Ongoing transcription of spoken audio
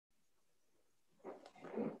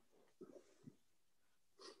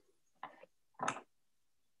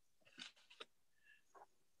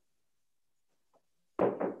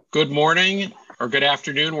Good morning or good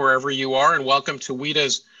afternoon, wherever you are, and welcome to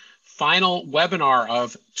WITA's final webinar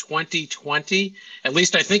of 2020. At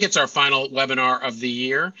least I think it's our final webinar of the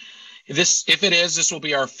year. If it is, this will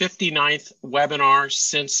be our 59th webinar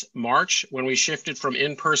since March, when we shifted from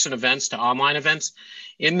in-person events to online events.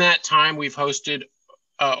 In that time, we've hosted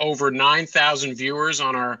over 9,000 viewers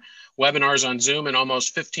on our webinars on Zoom and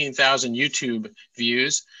almost 15,000 YouTube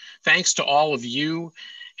views. Thanks to all of you.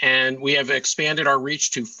 And we have expanded our reach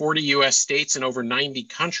to 40 US states and over 90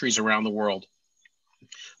 countries around the world.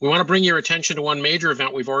 We want to bring your attention to one major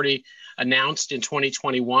event we've already announced in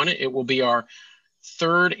 2021. It will be our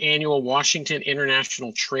third annual Washington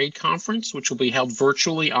International Trade Conference, which will be held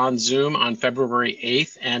virtually on Zoom on February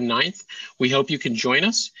 8th and 9th. We hope you can join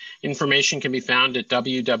us. Information can be found at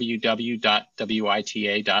www.wita.org.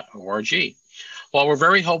 While we're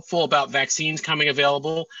very hopeful about vaccines coming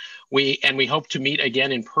available, we hope to meet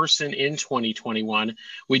again in person in 2021.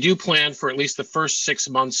 We do plan for at least the first 6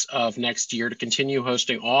 months of next year to continue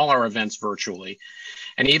hosting all our events virtually.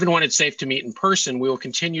 And even when it's safe to meet in person, we will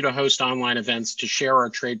continue to host online events to share our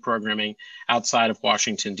trade programming outside of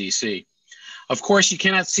Washington, D.C. Of course, you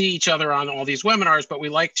cannot see each other on all these webinars, but we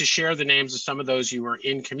like to share the names of some of those you are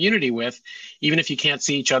in community with, even if you can't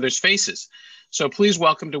see each other's faces. So please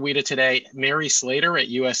welcome to WITA today, Mary Slater at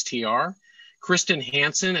USTR, Kristen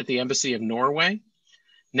Hansen at the Embassy of Norway,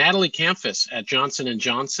 Natalie Campus at Johnson &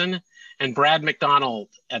 Johnson, and Brad McDonald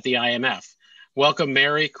at the IMF. Welcome,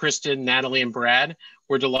 Mary, Kristen, Natalie, and Brad.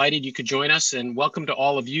 We're delighted you could join us, and welcome to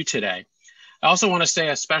all of you today. I also want to say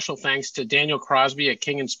a special thanks to Daniel Crosby at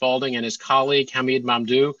King & Spalding and his colleague, Hamid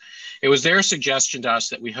Mamdouh. It was their suggestion to us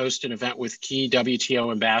that we host an event with key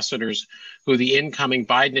WTO ambassadors who the incoming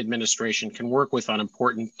Biden administration can work with on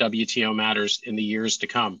important WTO matters in the years to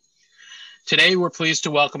come. Today, we're pleased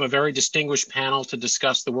to welcome a very distinguished panel to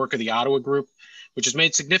discuss the work of the Ottawa Group, which has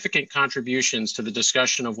made significant contributions to the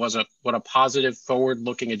discussion of what a positive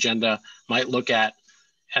forward-looking agenda might look at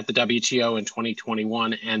the WTO in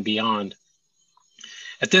 2021 and beyond.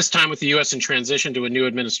 At this time, with the U.S. in transition to a new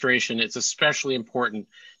administration, it's especially important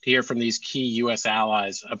to hear from these key U.S.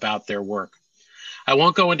 allies about their work. I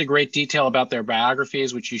won't go into great detail about their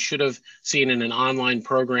biographies, which you should have seen in an online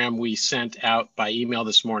program we sent out by email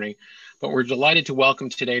this morning. But we're delighted to welcome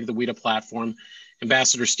today to the WITA platform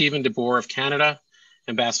Ambassador Stephen de Boer of Canada,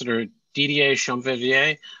 Ambassador Didier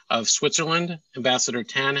Chambovey of Switzerland, Ambassador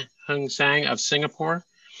Tan Hung Sang of Singapore,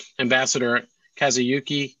 Ambassador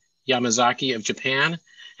Kazuyuki Yamazaki of Japan,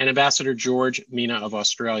 and Ambassador George Mina of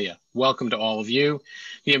Australia. Welcome to all of you.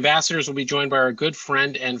 The ambassadors will be joined by our good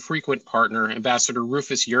friend and frequent partner, Ambassador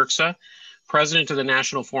Rufus Yerxa, President of the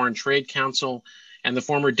National Foreign Trade Council, and the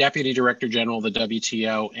former Deputy Director General of the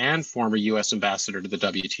WTO and former U.S. Ambassador to the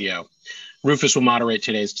WTO. Rufus will moderate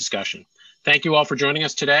today's discussion. Thank you all for joining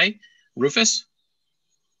us today. Rufus?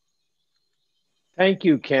 Thank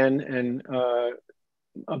you, Ken, and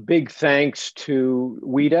a big thanks to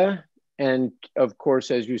WITA and, of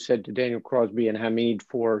course, as you said, to Daniel Crosby and Hamid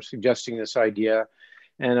for suggesting this idea.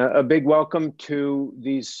 And a big welcome to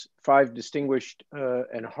these 5 distinguished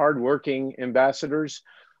and hardworking ambassadors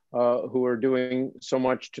who are doing so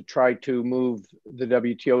much to try to move the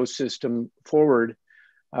WTO system forward.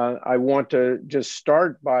 I want to just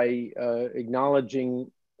start by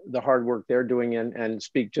acknowledging the hard work they're doing and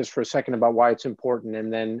speak just for a second about why it's important,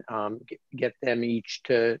 and then get them each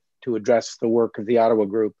to address the work of the Ottawa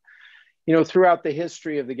Group. You know, throughout the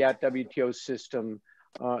history of the GATT-WTO system,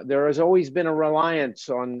 there has always been a reliance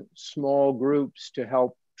on small groups to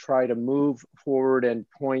help try to move forward and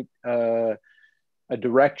point a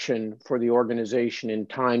direction for the organization in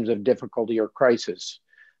times of difficulty or crisis.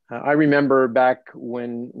 I remember back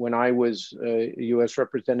when I was a U.S.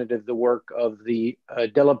 representative, the work of the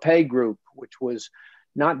De La Paix group, which was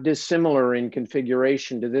not dissimilar in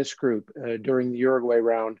configuration to this group during the Uruguay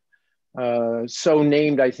round. So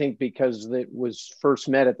named, I think, because it was first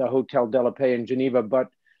met at the Hotel De La Paix in Geneva, but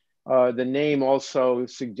the name also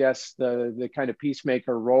suggests the kind of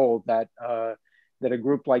peacemaker role that a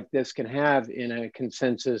group like this can have in a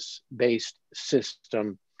consensus-based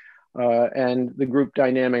system. And the group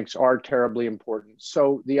dynamics are terribly important.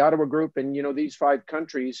 So the Ottawa Group, and you know, these 5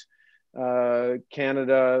 countries,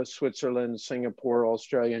 Canada, Switzerland, Singapore,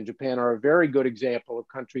 Australia, and Japan, are a very good example of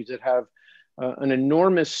countries that have an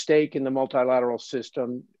enormous stake in the multilateral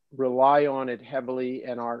system, rely on it heavily,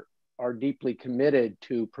 and are deeply committed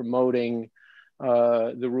to promoting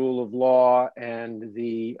the rule of law and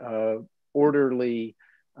the orderly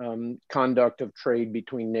conduct of trade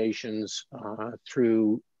between nations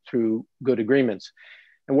through good agreements.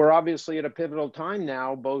 And we're obviously at a pivotal time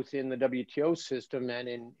now, both in the WTO system and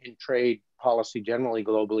in trade policy generally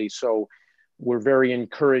globally. So we're very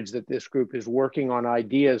encouraged that this group is working on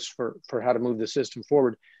ideas for how to move the system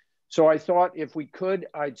forward. So I thought if we could,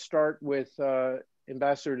 I'd start with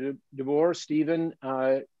Ambassador de Boer, Stephen,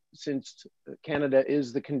 since Canada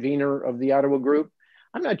is the convener of the Ottawa group.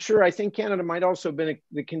 I'm not sure. I think Canada might also have been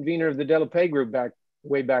the convener of the Delapé group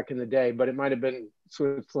way back in the day, but it might have been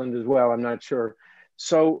Switzerland as well. I'm not sure.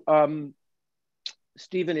 So,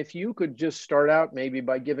 Stephen, if you could just start out maybe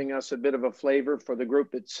by giving us a bit of a flavor for the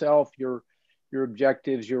group itself, your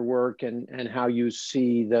objectives, your work, and how you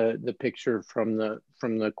see the picture from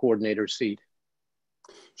the coordinator seat.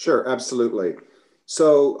 Sure, absolutely.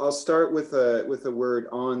 So I'll start with a word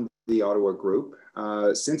on the Ottawa Group.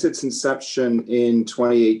 Since its inception in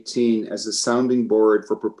 2018 as a sounding board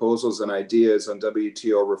for proposals and ideas on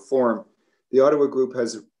WTO reform, the Ottawa Group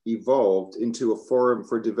has evolved into a forum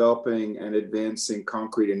for developing and advancing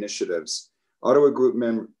concrete initiatives. Ottawa Group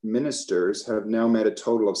ministers have now met a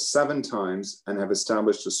total of 7 times and have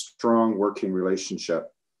established a strong working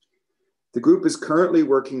relationship. The group is currently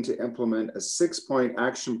working to implement a 6-point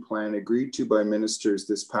action plan agreed to by ministers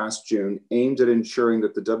this past June, aimed at ensuring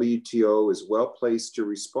that the WTO is well placed to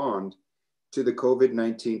respond to the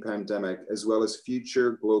COVID-19 pandemic, as well as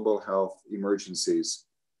future global health emergencies.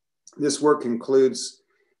 This work includes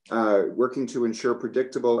working to ensure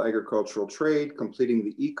predictable agricultural trade, completing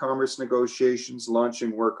the e-commerce negotiations,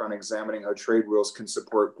 launching work on examining how trade rules can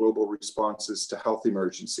support global responses to health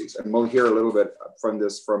emergencies. And we'll hear a little bit from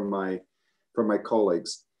this from my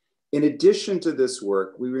colleagues. In addition to this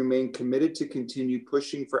work, we remain committed to continue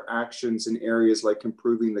pushing for actions in areas like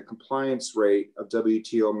improving the compliance rate of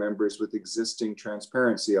WTO members with existing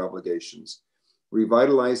transparency obligations,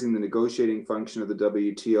 revitalizing the negotiating function of the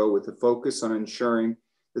WTO with a focus on ensuring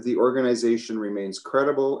that the organization remains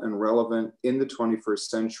credible and relevant in the 21st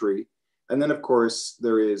century. And then, of course,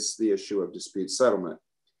 there is the issue of dispute settlement.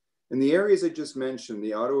 In the areas I just mentioned,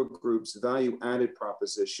 the Ottawa Group's value-added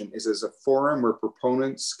proposition is as a forum where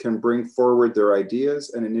proponents can bring forward their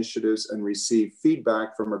ideas and initiatives and receive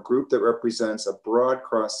feedback from a group that represents a broad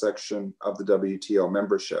cross-section of the WTO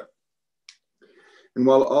membership. And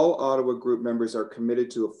while all Ottawa Group members are committed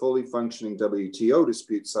to a fully functioning WTO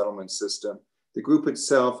dispute settlement system, the group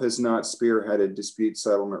itself has not spearheaded dispute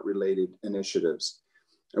settlement-related initiatives.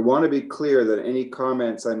 I want to be clear that any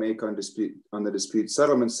comments I make on the dispute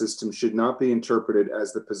settlement system should not be interpreted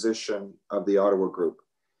as the position of the Ottawa Group.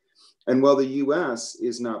 And while the US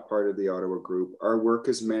is not part of the Ottawa Group, our work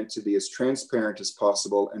is meant to be as transparent as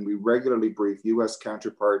possible, and we regularly brief US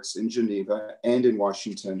counterparts in Geneva and in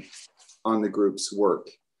Washington on the group's work.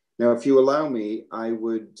 Now, if you allow me, I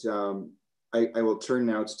will turn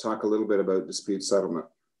now to talk a little bit about dispute settlement.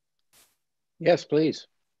 Yes, please.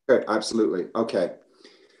 Okay, absolutely. Okay.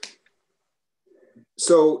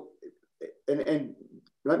 So, and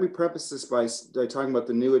let me preface this by talking about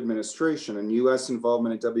the new administration, and US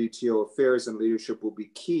involvement in WTO affairs and leadership will be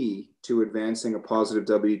key to advancing a positive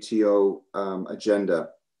WTO agenda.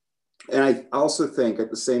 And I also think at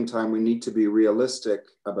the same time, we need to be realistic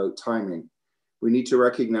about timing. We need to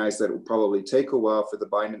recognize that it will probably take a while for the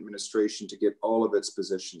Biden administration to get all of its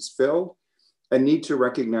positions filled, and need to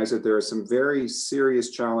recognize that there are some very serious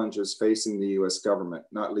challenges facing the US government,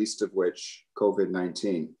 not least of which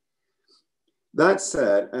COVID-19. That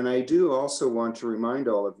said, and I do also want to remind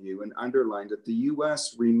all of you and underline that the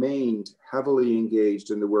US remained heavily engaged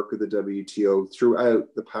in the work of the WTO throughout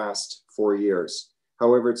the past 4 years.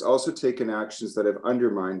 However, it's also taken actions that have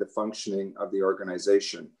undermined the functioning of the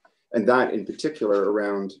organization, and that in particular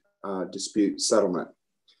around dispute settlement,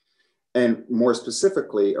 and more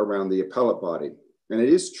specifically around the appellate body. And it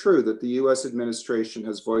is true that the US administration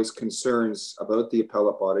has voiced concerns about the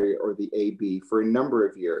appellate body, or the AB, for a number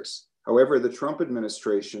of years. However, the Trump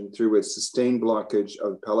administration, through its sustained blockage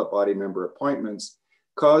of appellate body member appointments,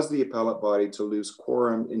 caused the appellate body to lose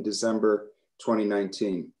quorum in December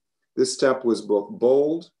 2019. This step was both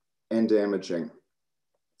bold and damaging.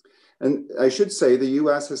 And I should say the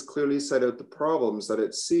US has clearly set out the problems that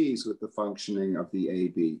it sees with the functioning of the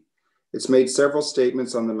AB. It's made several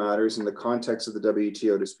statements on the matters in the context of the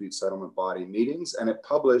WTO dispute settlement body meetings, and it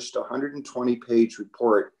published a 120-page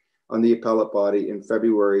report on the appellate body in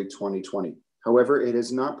February 2020. However, it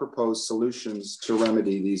has not proposed solutions to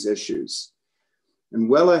remedy these issues. And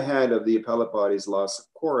well ahead of the appellate body's loss of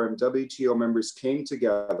quorum, WTO members came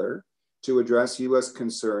together to address US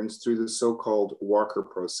concerns through the so-called Walker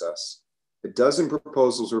process. A dozen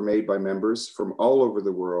proposals were made by members from all over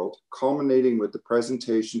the world, culminating with the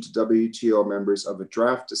presentation to WTO members of a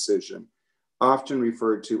draft decision, often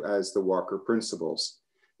referred to as the Walker Principles.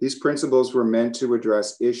 These principles were meant to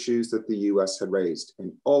address issues that the US had raised,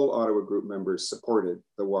 and all Ottawa Group members supported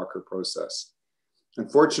the Walker process.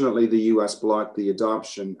 Unfortunately, the US blocked the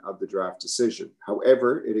adoption of the draft decision.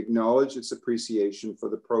 However, it acknowledged its appreciation for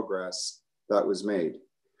the progress that was made.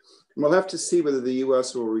 And we'll have to see whether the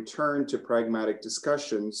US will return to pragmatic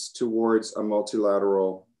discussions towards a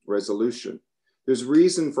multilateral resolution. There's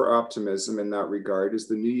reason for optimism in that regard, as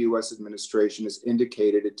the new US administration has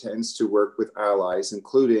indicated it tends to work with allies,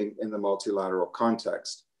 including in the multilateral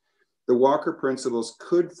context. The Walker principles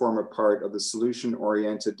could form a part of the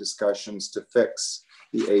solution-oriented discussions to fix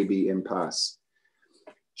the AB impasse.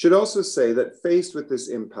 Should also say that faced with this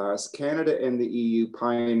impasse, Canada and the EU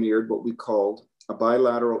pioneered what we called a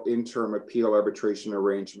bilateral interim appeal arbitration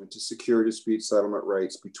arrangement to secure dispute settlement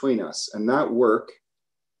rights between us. And that work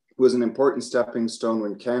was an important stepping stone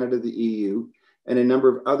when Canada, the EU, and a number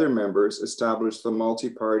of other members established the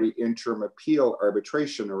multi-party interim appeal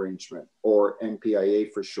arbitration arrangement, or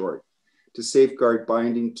MPIA for short, to safeguard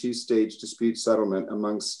binding two-stage dispute settlement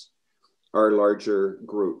amongst our larger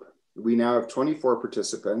group. We now have 24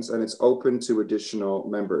 participants and it's open to additional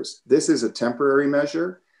members. This is a temporary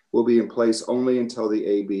measure, will be in place only until the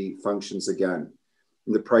AB functions again.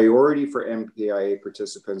 And the priority for MPIA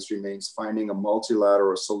participants remains finding a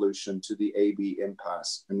multilateral solution to the AB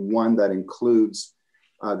impasse, and one that includes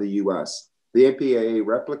the US. The MPIA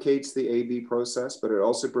replicates the AB process, but it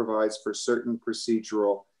also provides for certain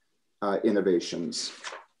procedural innovations.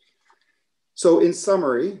 So in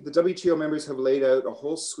summary, the WTO members have laid out a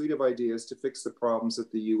whole suite of ideas to fix the problems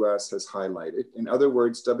that the US has highlighted. In other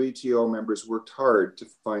words, WTO members worked hard to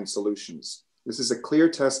find solutions. This is a clear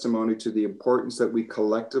testimony to the importance that we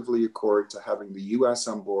collectively accord to having the US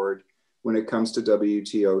on board when it comes to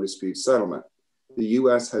WTO dispute settlement. The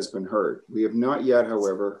US has been heard. We have not yet,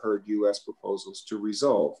 however, heard US proposals to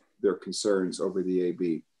resolve their concerns over the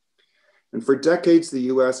AB. And for decades, the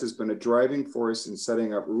US has been a driving force in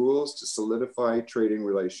setting up rules to solidify trading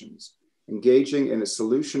relations, engaging in a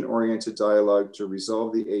solution-oriented dialogue to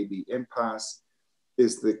resolve the AB impasse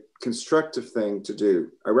is the constructive thing to do.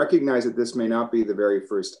 I recognize that this may not be the very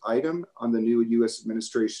first item on the new US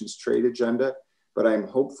administration's trade agenda, but I am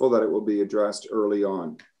hopeful that it will be addressed early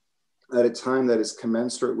on, at a time that is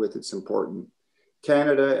commensurate with its importance.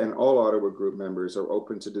 Canada and all Ottawa Group members are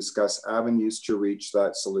open to discuss avenues to reach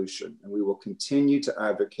that solution, and we will continue to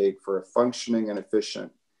advocate for a functioning and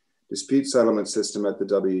efficient dispute settlement system at the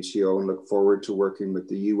WTO and look forward to working with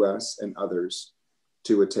the US and others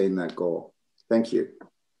to attain that goal. Thank you.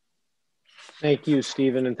 Thank you,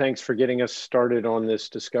 Stephen, and thanks for getting us started on this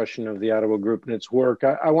discussion of the Ottawa Group and its work.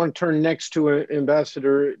 I want to turn next to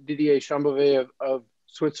Ambassador Didier Chambovey of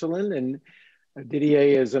Switzerland. And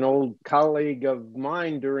Didier is an old colleague of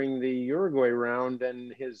mine during the Uruguay round,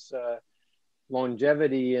 and his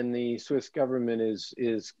longevity in the Swiss government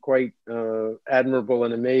is quite admirable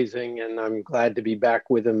and amazing, and I'm glad to be back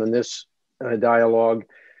with him in this dialogue.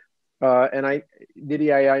 And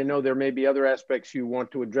Didier, I know there may be other aspects you want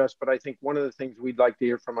to address, but I think one of the things we'd like to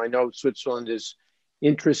hear from, I know Switzerland is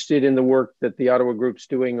interested in the work that the Ottawa Group's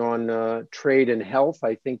doing on trade and health.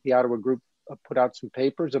 I think the Ottawa Group put out some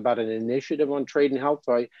papers about an initiative on trade and health.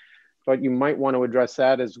 So I thought you might want to address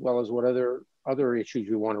that, as well as what other issues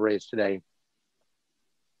you want to raise today.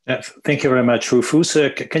 Thank you very much, Rufus.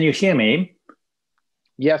 Can you hear me?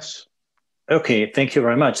 Yes. Okay, thank you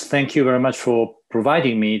very much. Thank you very much for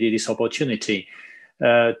providing me this opportunity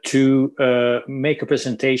to make a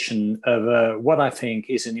presentation of what I think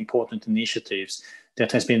is an important initiative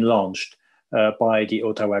that has been launched by the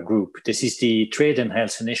Ottawa Group. This is the Trade and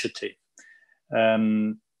Health Initiative.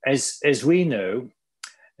 As we know,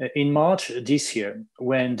 in March this year,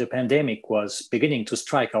 when the pandemic was beginning to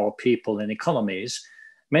strike our people and economies,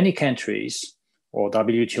 many countries or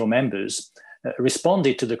WTO members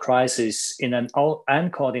responded to the crisis in an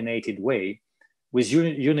uncoordinated way with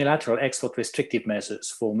unilateral export restrictive measures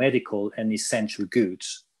for medical and essential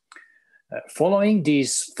goods. Following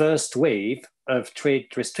this first wave of trade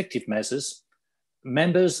restrictive measures,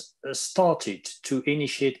 members started to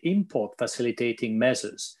initiate import facilitating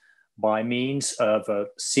measures by means of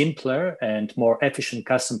simpler and more efficient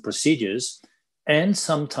custom procedures and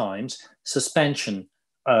sometimes suspension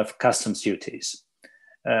of customs duties.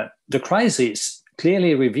 The crisis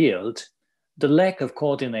clearly revealed the lack of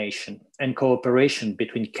coordination and cooperation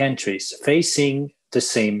between countries facing the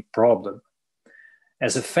same problem.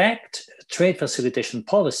 As a fact, trade facilitation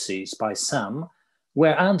policies by some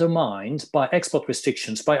were undermined by export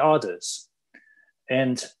restrictions by others.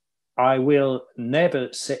 And I will never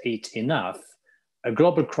say it enough, a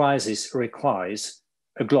global crisis requires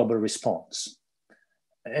a global response.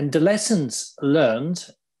 And the lessons learned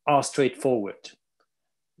are straightforward.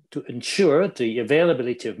 To ensure the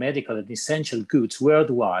availability of medical and essential goods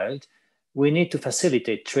worldwide, we need to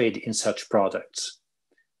facilitate trade in such products.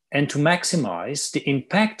 And to maximize the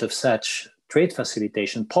impact of such trade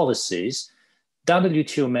facilitation policies,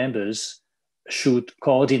 WTO members should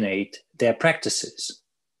coordinate their practices.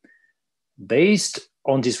 Based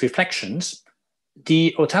on these reflections,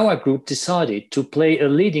 the Ottawa Group decided to play a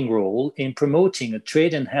leading role in promoting a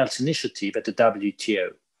trade and health initiative at the WTO.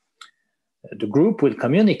 The group will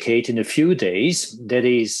communicate in a few days, that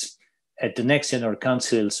is, at the next General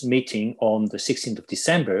Council's meeting on the 16th of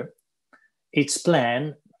December, its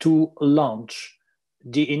plan to launch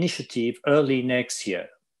the initiative early next year.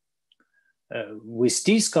 With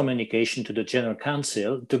this communication to the General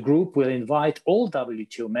Council, the group will invite all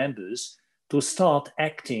WTO members to start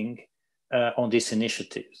acting on this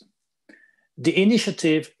initiative. The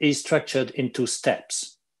initiative is structured in 2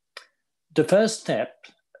 steps. The first step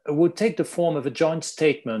would take the form of a joint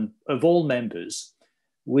statement of all members,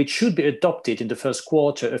 which should be adopted in the first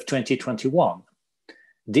quarter of 2021.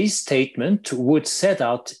 This statement would set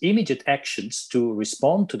out immediate actions to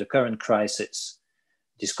respond to the current crisis.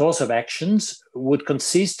 This course of actions would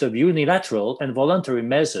consist of unilateral and voluntary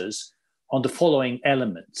measures on the following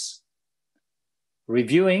elements: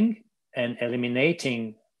 reviewing and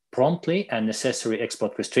eliminating promptly unnecessary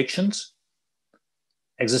export restrictions,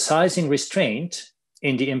 exercising restraint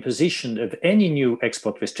in the imposition of any new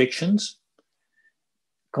export restrictions,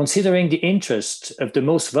 considering the interests of the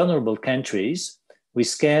most vulnerable countries with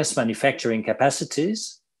scarce manufacturing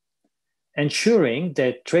capacities, ensuring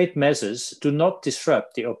that trade measures do not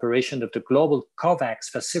disrupt the operation of the global COVAX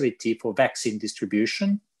facility for vaccine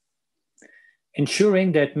distribution,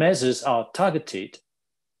 ensuring that measures are targeted,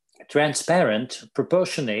 transparent,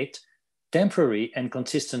 proportionate, temporary, and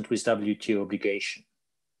consistent with WTO obligation.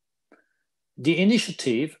 The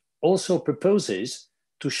initiative also proposes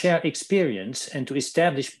to share experience and to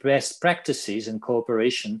establish best practices and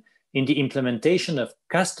cooperation in the implementation of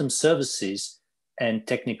customs services and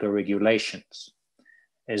technical regulations.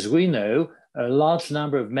 As we know, a large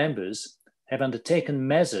number of members have undertaken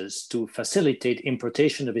measures to facilitate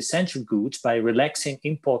importation of essential goods by relaxing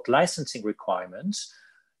import licensing requirements,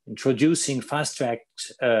 introducing fast-track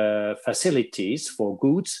facilities for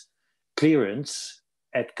goods clearance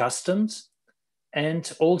at customs,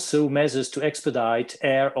 and also measures to expedite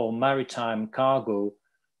air or maritime cargo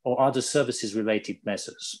or other services-related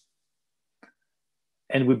measures.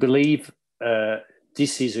 And we believe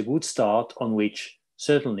this is a good start on which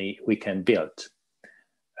certainly we can build.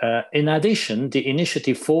 In addition, the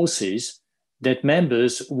initiative forces that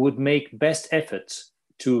members would make best efforts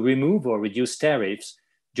to remove or reduce tariffs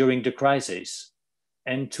during the crisis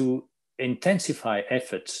and to intensify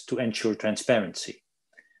efforts to ensure transparency.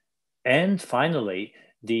 And finally,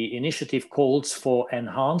 the initiative calls for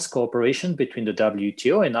enhanced cooperation between the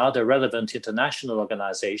WTO and other relevant international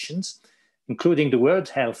organizations, including the World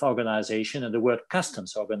Health Organization and the World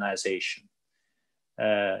Customs Organization.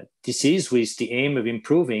 This is with the aim of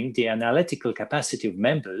improving the analytical capacity of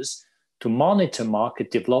members to monitor market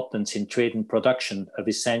developments in trade and production of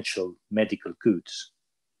essential medical goods.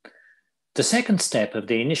 The second step of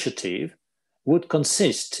the initiative would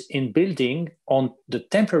consist in building on the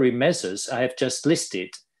temporary measures I have just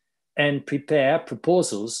listed and prepare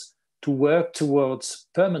proposals to work towards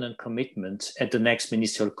permanent commitment at the next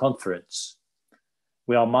ministerial conference.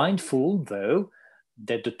 We are mindful, though,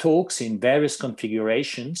 that the talks in various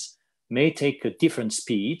configurations may take a different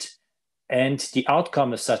speed, and the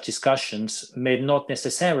outcome of such discussions may not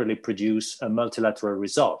necessarily produce a multilateral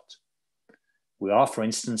result. We are, for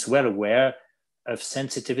instance, well aware of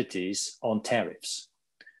sensitivities on tariffs.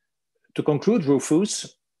 To conclude,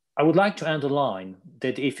 Rufus, I would like to underline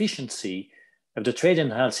that the efficiency of the Trade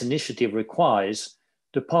and Health Initiative requires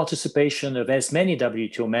the participation of as many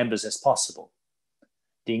WTO members as possible.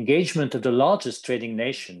 The engagement of the largest trading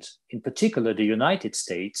nations, in particular the United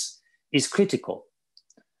States, is critical.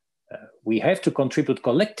 We have to contribute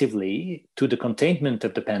collectively to the containment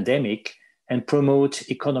of the pandemic and promote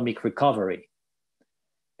economic recovery.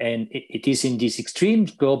 And it is in these extreme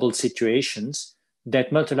global situations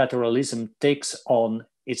that multilateralism takes on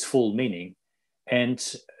its full meaning. And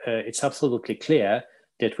it's absolutely clear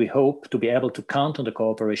that we hope to be able to count on the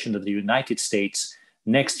cooperation of the United States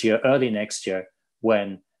next year, early next year,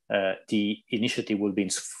 when the initiative will be in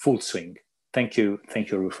full swing. Thank you,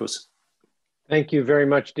 Rufus. Thank you very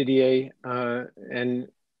much, Didier. And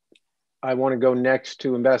I want to go next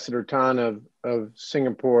to Ambassador Tan of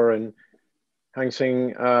Singapore, and Hang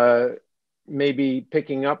Seng, maybe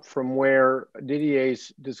picking up from where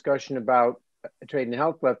Didier's discussion about Trade and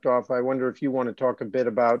Health left off, I wonder if you want to talk a bit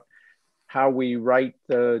about how we right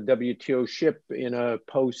the WTO ship in a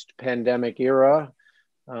post-pandemic era,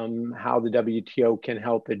 how the WTO can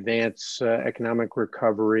help advance economic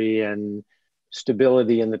recovery and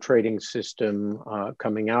stability in the trading system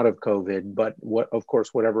coming out of COVID, but of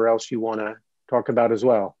course, whatever else you want to talk about as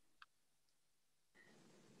well.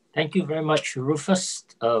 Thank you very much, Rufus,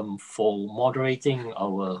 for moderating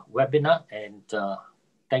our webinar, and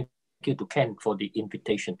thank you to Ken for the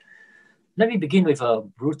invitation. Let me begin with a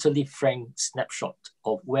brutally frank snapshot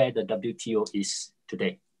of where the WTO is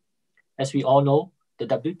today. As we all know, the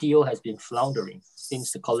WTO has been floundering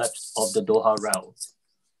since the collapse of the Doha round,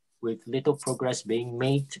 with little progress being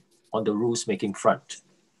made on the rules-making front.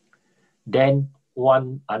 Then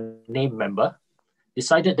one unnamed member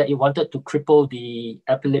decided that he wanted to cripple the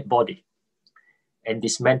appellate body and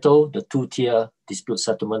dismantle the two-tier dispute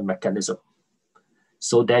settlement mechanism.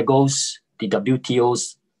 So there goes the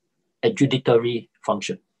WTO's adjudicatory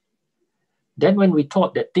function. Then when we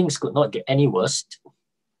thought that things could not get any worse,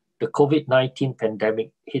 the COVID-19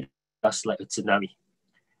 pandemic hit us like a tsunami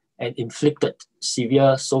and inflicted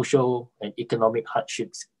severe social and economic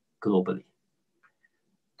hardships globally.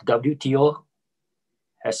 The WTO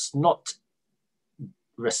has not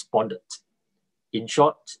responded. In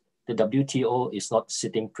short, the WTO is not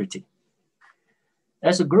sitting pretty.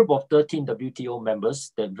 As a group of 13 WTO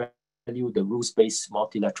members that value the rules-based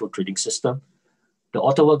multilateral trading system, the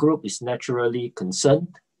Ottawa group is naturally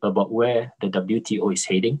concerned about where the WTO is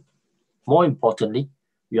heading. More importantly,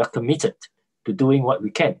 we are committed to doing what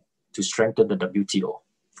we can to strengthen the WTO.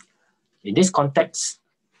 In this context,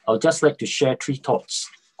 I would just like to share 3 thoughts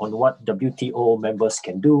on what WTO members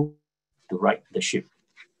can do to right the ship.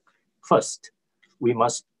 First, we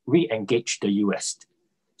must re-engage the US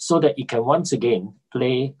so that it can once again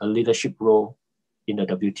play a leadership role in the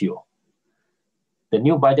WTO. The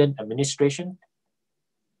new Biden administration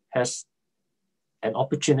has an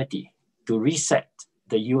opportunity to reset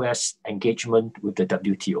the US engagement with the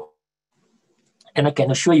WTO. And I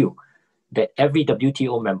can assure you that every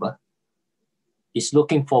WTO member is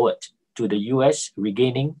looking forward to the US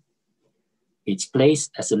regaining its place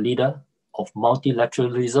as a leader of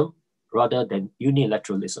multilateralism rather than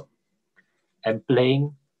unilateralism, and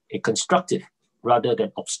playing a constructive rather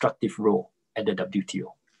than obstructive role at the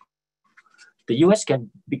WTO. The US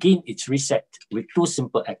can begin its reset with 2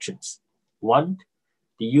 simple actions. 1,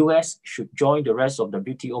 the US should join the rest of the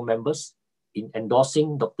WTO members in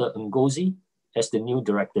endorsing Dr. Ngozi as the new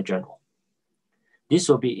Director General. This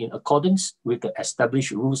will be in accordance with the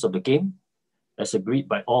established rules of the game as agreed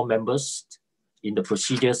by all members in the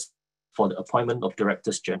procedures for the appointment of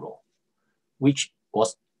Directors General, which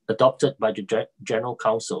was adopted by the General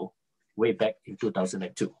Council way back in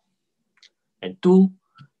 2002. And 2,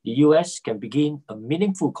 the US can begin a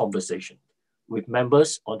meaningful conversation with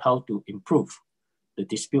members on how to improve the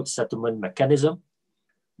dispute settlement mechanism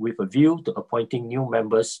with a view to appointing new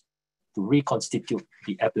members to reconstitute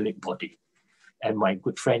the appellate body. And my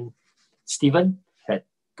good friend, Stephen, had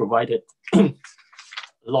provided a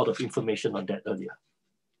lot of information on that earlier.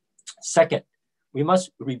 Second, we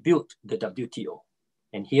must rebuild the WTO.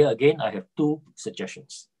 And here again, I have 2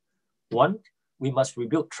 suggestions. 1, we must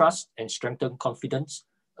rebuild trust and strengthen confidence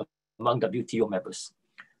among WTO members.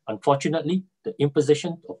 Unfortunately, the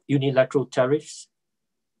imposition of unilateral tariffs,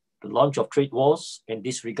 the launch of trade wars, and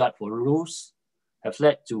disregard for rules have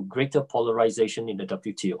led to greater polarization in the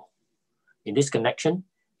WTO. In this connection,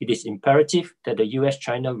 it is imperative that the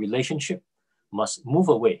US-China relationship must move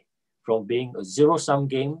away from being a zero-sum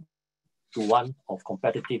game to one of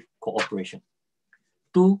competitive cooperation.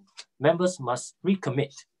 2, members must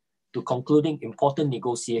recommit to concluding important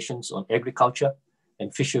negotiations on agriculture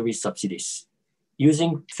and fishery subsidies.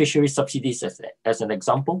 Using fishery subsidies as an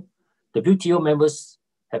example, WTO members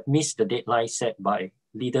have missed the deadline set by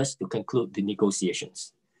leaders to conclude the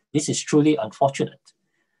negotiations. This is truly unfortunate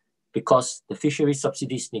because the fishery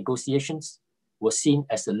subsidies negotiations were seen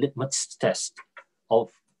as a litmus test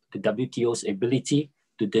of the WTO's ability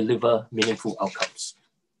to deliver meaningful outcomes.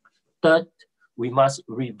 Third, we must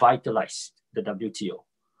revitalize the WTO.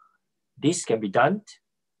 This can be done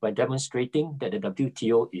by demonstrating that the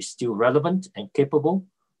WTO is still relevant and capable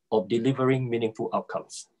of delivering meaningful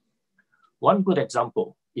outcomes. One good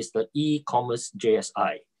example is the e-commerce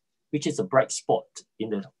JSI, which is a bright spot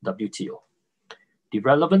in the WTO. The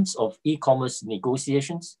relevance of e-commerce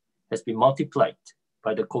negotiations has been multiplied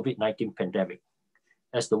by the COVID-19 pandemic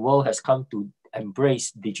as the world has come to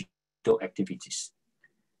embrace digital activities.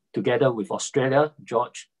 Together with Australia,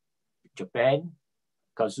 George, Japan,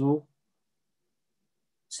 Kazoo,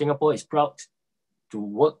 Singapore is proud to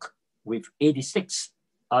work with 86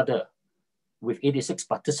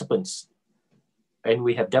 participants, and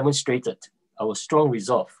we have demonstrated our strong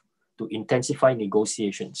resolve to intensify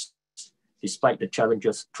negotiations despite the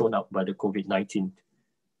challenges thrown out by the COVID-19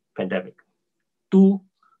 pandemic. 2,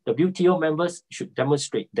 WTO members should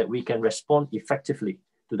demonstrate that we can respond effectively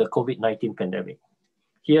to the COVID-19 pandemic.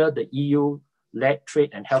 Here, the EU-led Trade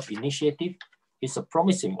and Health Initiative is a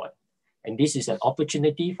promising one, and this is an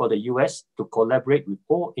opportunity for the US to collaborate with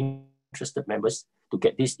all interested members to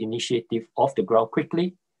get this initiative off the ground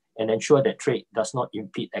quickly and ensure that trade does not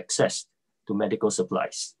impede access to medical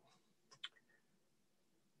supplies.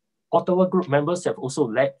 Ottawa Group members have also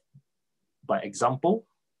led by example,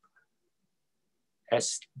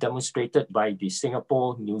 as demonstrated by the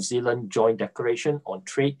Singapore-New Zealand Joint Declaration on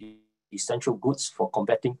Trade Essential Goods for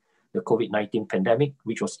Combating the COVID-19 pandemic,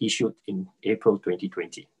 which was issued in April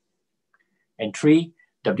 2020. And 3,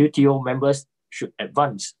 WTO members should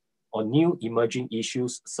advance on new emerging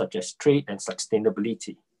issues such as trade and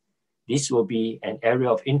sustainability. This will be an area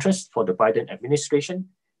of interest for the Biden administration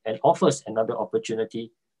and offers another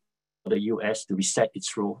opportunity for the US to reset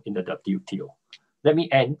its role in the WTO. Let me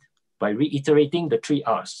end by reiterating the 3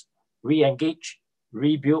 R's: re-engage,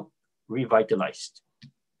 rebuild, revitalized.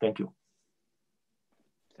 Thank you.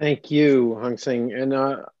 Thank you, Hung Seng. And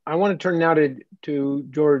I want to turn now to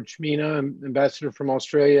George Mina, ambassador from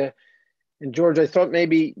Australia. And George, I thought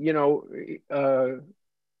maybe, you know,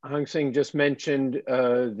 Hung Seng just mentioned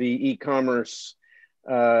the e-commerce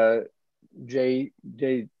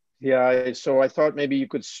JDI. So I thought maybe you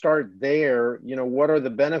could start there. You know, what are the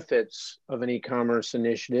benefits of an e-commerce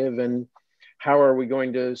initiative, and how are we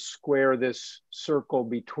going to square this circle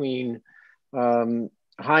between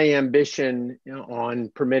high ambition, you know, on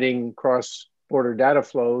permitting cross-border data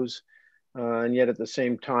flows, and yet at the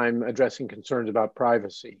same time addressing concerns about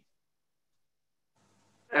privacy?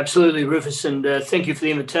 Absolutely, Rufus, and thank you for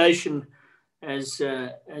the invitation, as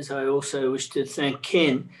I also wish to thank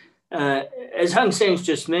Ken. As Hung Seng's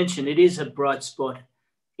just mentioned, it is a bright spot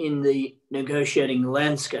in the negotiating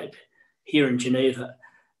landscape here in Geneva,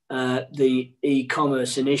 the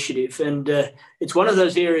e-commerce initiative. And it's one of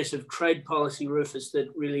those areas of trade policy, Rufus,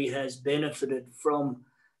 that really has benefited from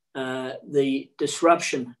the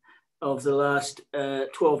disruption of the last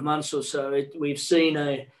 12 months or so. We've seen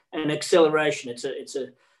an acceleration.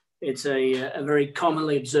 It's a very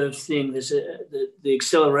commonly observed thing. There's the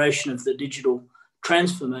acceleration of the digital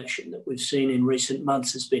transformation that we've seen in recent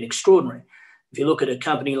months has been extraordinary. If you look at a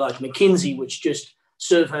company like McKinsey, which just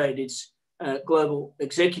surveyed its global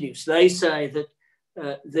executives, they say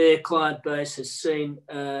that their client base has seen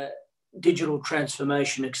digital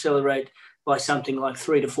transformation accelerate by something like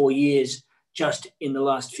 3 to 4 years just in the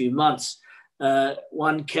last few months.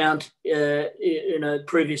 One count,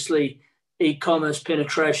 previously e-commerce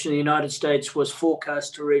penetration in the United States was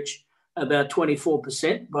forecast to reach about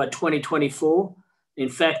 24% by 2024. In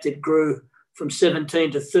fact, it grew from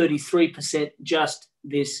 17 to 33% just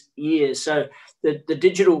this year. So the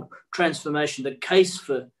digital transformation, the case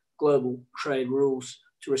for global trade rules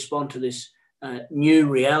to respond to this new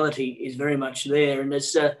reality is very much there. And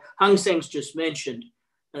as Hung Seng's just mentioned,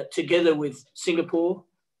 together with Singapore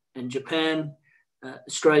and Japan,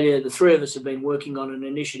 Australia, the 3 of us have been working on an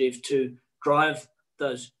initiative to drive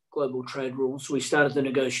those global trade rules. We started the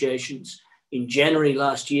negotiations in January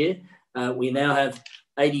last year. We now have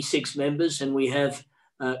 86 members, and we have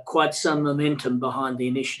quite some momentum behind the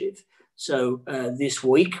initiative. So this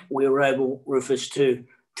week we were able, Rufus, to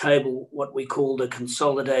table what we called a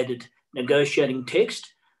consolidated negotiating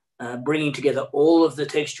text, bringing together all of the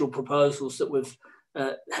textual proposals that we've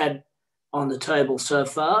had on the table so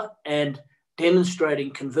far and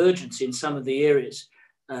demonstrating convergence in some of the areas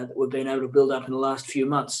that we've been able to build up in the last few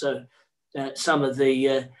months. So some of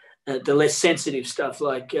the less sensitive stuff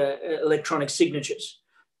like electronic signatures,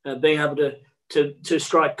 being able to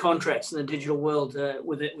strike contracts in the digital world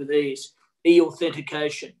with ease,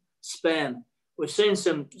 e-authentication, spam. We've seen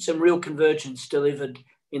some real convergence delivered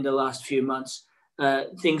in the last few months.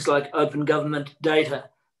 Things like open government data,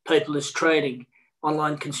 paperless trading,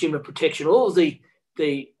 online consumer protection, all of the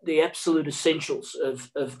absolute essentials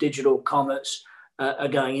of digital commerce are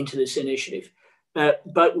going into this initiative.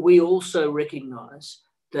 But we also recognise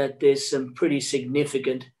that there's some pretty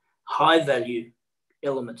significant high-value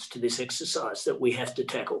elements to this exercise that we have to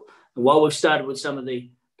tackle. And while we've started with some of the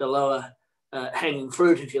lower hanging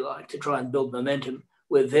fruit, if you like, to try and build momentum,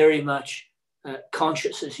 we're very much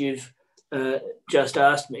conscious, as you've just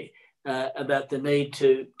asked me, about the need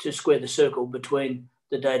to square the circle between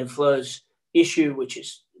the data flows issue, which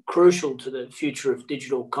is crucial to the future of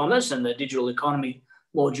digital commerce and the digital economy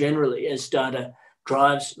more generally, as data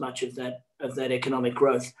drives much of that economic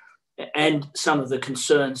growth, and some of the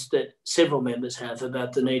concerns that several members have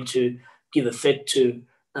about the need to give effect to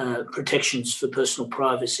protections for personal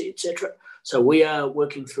privacy, etc. So we are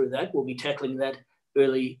working through that. We'll be tackling that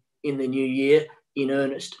early in the new year in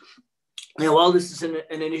earnest. Now, while this is an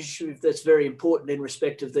initiative that's very important in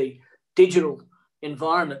respect of the digital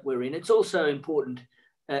environment we're in, it's also important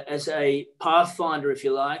as a pathfinder, if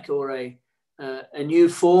you like, or a new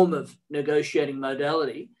form of negotiating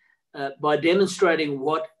modality by demonstrating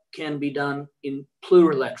what can be done in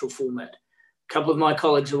plurilateral format. A couple of my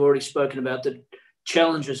colleagues have already spoken about the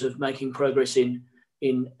challenges of making progress in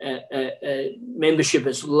membership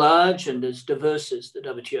as large and as diverse as the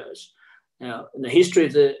WTO's. Now, in the history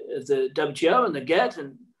of the WTO and the GATT,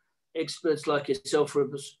 and experts like yourself,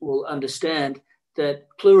 Rufus, will understand that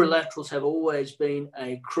plurilaterals have always been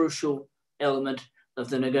a crucial element of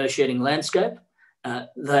the negotiating landscape.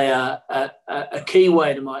 They are a key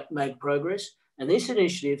way to make progress. And this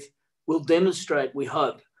initiative will demonstrate, we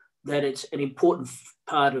hope, that it's an important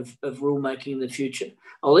part of rulemaking in the future.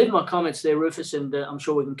 I'll leave my comments there, Rufus, and I'm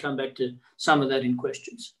sure we can come back to some of that in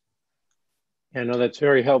questions. Yeah, no, that's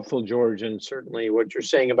very helpful, George. And certainly what you're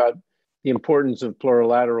saying about the importance of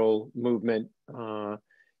plurilateral movement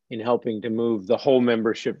in helping to move the whole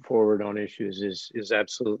membership forward on issues is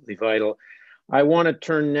absolutely vital. I want to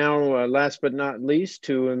turn now, last but not least,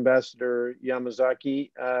 to Ambassador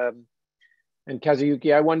Yamazaki and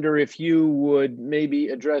Kazuyuki. I wonder if you would maybe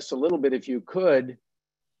address a little bit, if you could,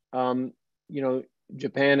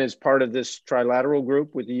 Japan is part of this trilateral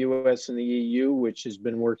group with the US and the EU, which has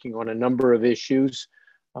been working on a number of issues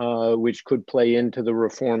which could play into the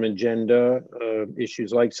reform agenda,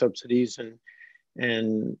 issues like subsidies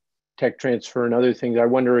and tech transfer and other things. I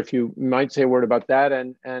wonder if you might say a word about that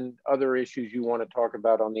and other issues you want to talk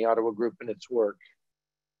about on the Ottawa group and its work.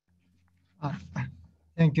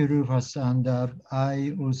 Thank you, Rufus. And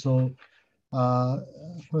I also,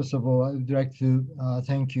 first of all, I would like to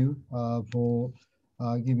thank you for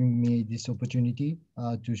giving me this opportunity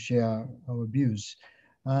to share our views.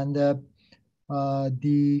 And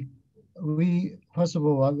first of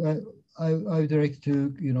all, I would like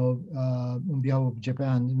to, on behalf of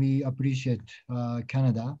Japan, we appreciate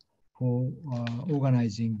Canada for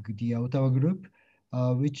organizing the Ottawa group,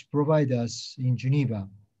 which provide us in Geneva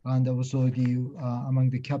and also among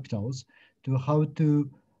the capitals to how to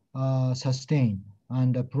sustain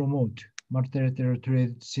and promote multilateral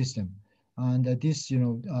trade system. And this,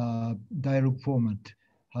 dialogue format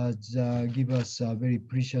has given us a very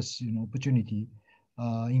precious, opportunity,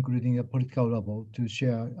 including a political level, to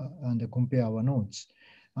share and compare our notes.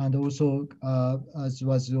 And also, as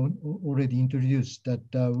was already introduced,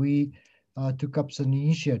 that we took up some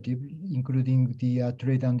initiative, including the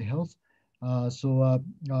trade and health. So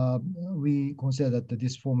we consider that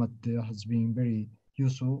this format has been very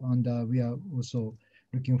useful, and we are also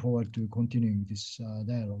looking forward to continuing this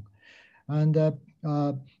dialogue. And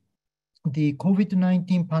the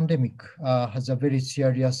COVID-19 pandemic has a very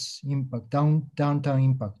serious impact, downturn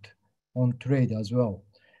impact on trade as well.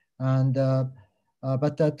 And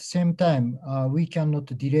but at the same time, we cannot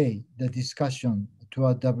delay the discussion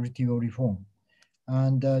toward WTO reform.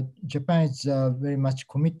 And Japan is very much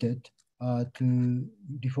committed to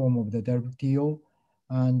reform of the WTO.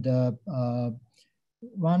 And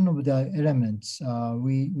one of the elements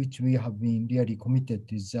which we have been really committed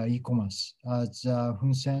is e-commerce. As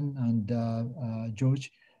Hun Sen and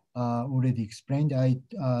George already explained, I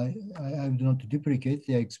will not duplicate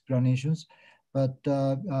their explanations, but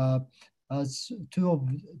as two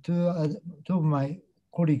of my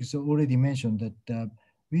colleagues already mentioned that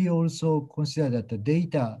we also consider that the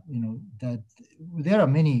data, that there are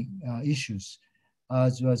many issues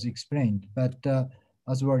as was explained, but the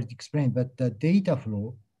data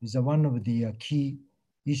flow is one of the key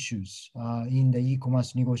issues in the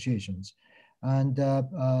e-commerce negotiations. And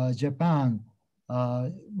Japan,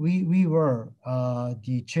 we were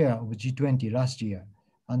the chair of G20 last year.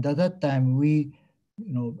 And at that time, we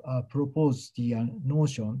proposed the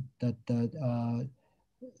notion that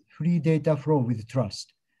free data flow with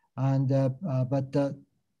trust. And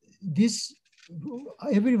this,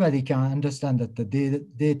 everybody can understand that the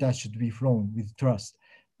data should be flown with trust.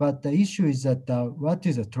 But the issue is that what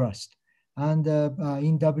is a trust? And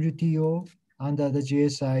in WTO, under the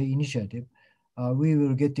GSI initiative, we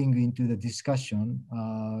will getting into the discussion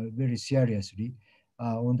very seriously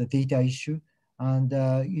on the data issue. And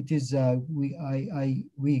it is,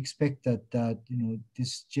 we expect that,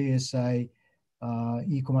 this GSI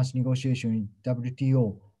e-commerce negotiation in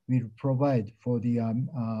WTO will provide for the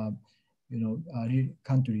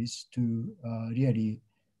countries to really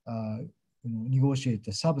negotiate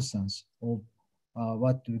the substance of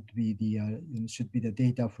what would be the should be the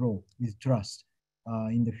data flow with trust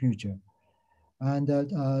in the future. And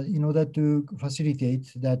in order to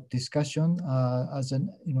facilitate that discussion, as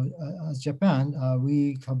Japan,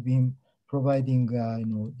 we have been providing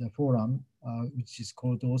the forum which is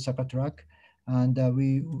called Osaka Track, and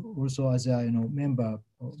we also, as a member,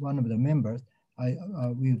 one of the members,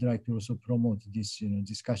 we would like to also promote this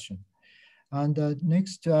discussion. And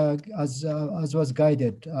next, as was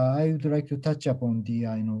guided, I would like to touch upon the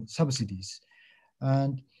subsidies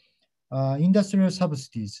and industrial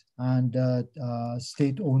subsidies and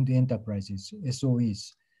state-owned enterprises,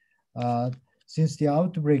 SOEs. Since the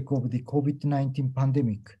outbreak of the COVID-19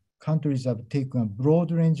 pandemic, countries have taken a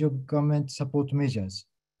broad range of government support measures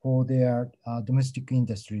for their domestic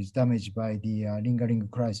industries damaged by the lingering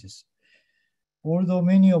crisis. Although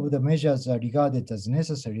many of the measures are regarded as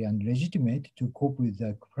necessary and legitimate to cope with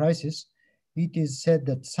the crisis, it is said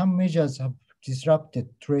that some measures have disrupted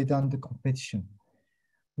trade and competition.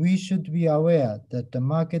 We should be aware that the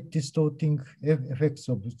market distorting effects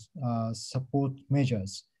of support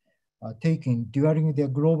measures taken during the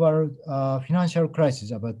global financial crisis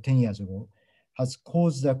about 10 years ago has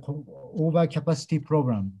caused the overcapacity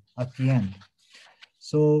problem at the end.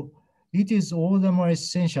 So it is all the more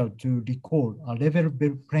essential to recall a level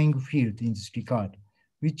playing field in this regard,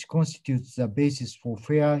 which constitutes the basis for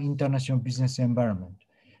fair international business environment,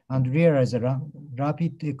 and realize a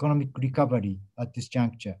rapid economic recovery at this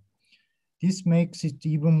juncture. This makes it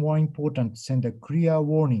even more important to send a clear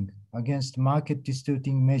warning against market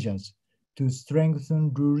distorting measures, to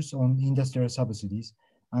strengthen rules on industrial subsidies,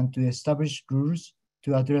 and to establish rules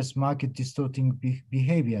to address market distorting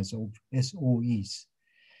behaviors of SOEs.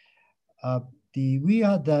 We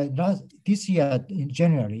had this year, in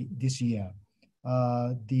January this year,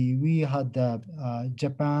 we had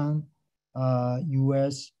Japan,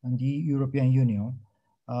 US, and the European Union.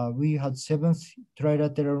 We had 7th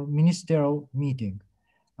trilateral ministerial meeting,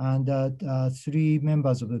 and 3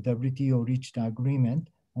 members of the WTO reached an agreement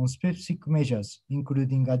on specific measures,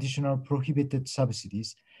 including additional prohibited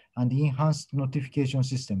subsidies and enhanced notification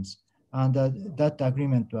systems. And that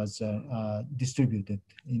agreement was distributed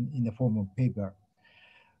in the form of paper.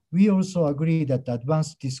 We also agree that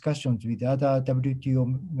advanced discussions with other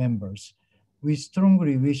WTO members, we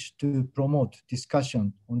strongly wish to promote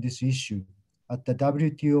discussion on this issue at the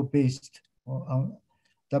WTO-based.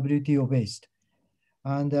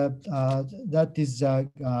 And that is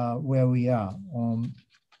where we are on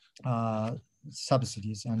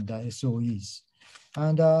subsidies and SOEs.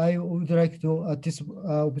 And I would like to,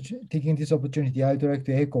 taking this opportunity, I would like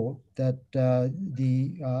to echo that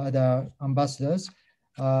the other ambassadors,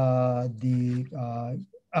 the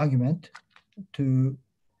argument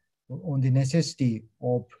on the necessity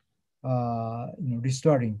of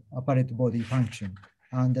restoring appellate body function,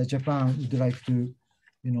 and Japan would like to,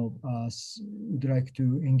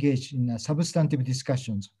 engage in substantive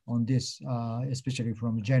discussions on this, especially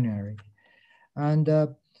from January, and.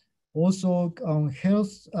 Also on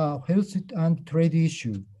health and trade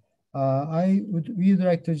issue, we would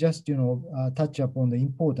like to just touch upon the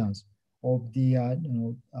importance of the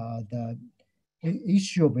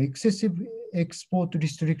issue of excessive export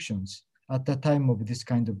restrictions at the time of this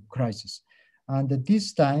kind of crisis. And at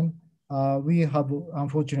this time, we have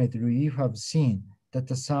seen that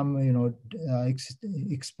some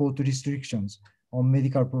export restrictions on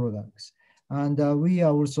medical products. And we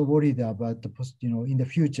are also worried about in the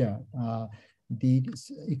future, the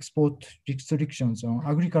export restrictions on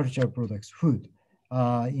agricultural products, food,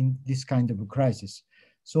 in this kind of a crisis.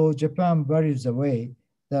 So Japan values the way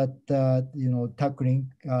that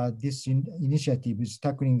tackling this initiative is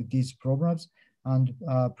tackling these problems and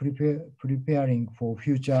preparing for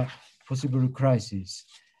future possible crises.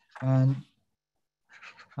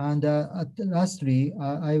 And lastly,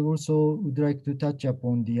 I also would like to touch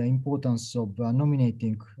upon the importance of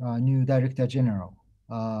nominating a new Director General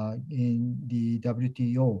in the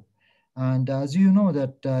WTO. And as you know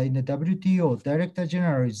that in the WTO, Director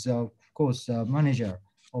General is of course a manager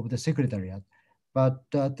of the Secretariat, but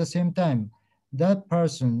at the same time, that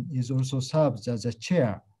person is also serves as a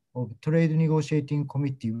chair of Trade Negotiating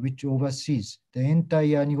Committee, which oversees the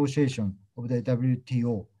entire negotiation of the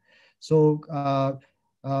WTO. So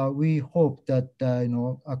we hope that,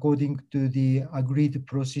 according to the agreed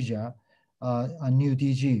procedure, a new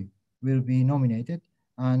DG will be nominated,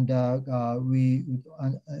 and we,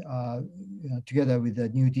 together with the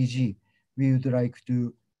new DG, we would like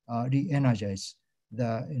to re-energize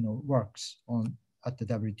the works at the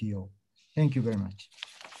WTO. Thank you very much.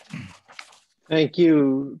 Thank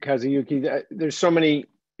you, Kazuyuki. There's so many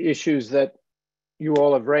issues that you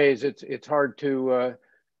all have raised. It's hard to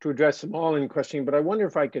address them all in question, but I wonder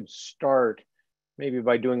if I could start maybe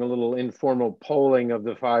by doing a little informal polling of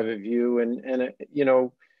the five of you. And you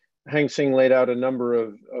know, Hang Seng laid out a number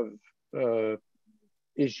of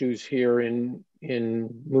issues here in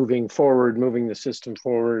moving forward, moving the system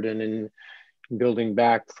forward, and in building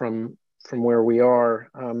back from where we are.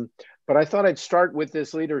 But I thought I'd start with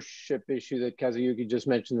this leadership issue that Kazuyuki just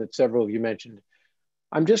mentioned, that several of you mentioned.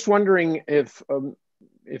 I'm just wondering if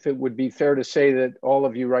it would be fair to say that all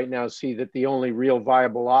of you right now see that the only real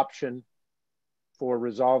viable option for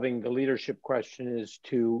resolving the leadership question is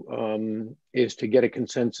to get a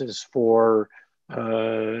consensus for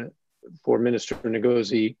Minister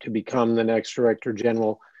Ngozi to become the next Director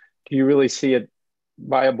General. Do you really see it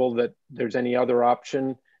viable that there's any other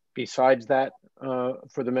option besides that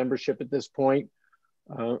for the membership at this point?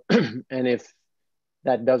 And if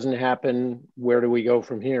that doesn't happen, where do we go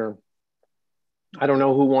from here? I don't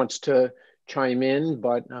know who wants to chime in,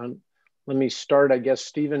 but let me start, I guess,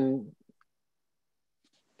 Stephen.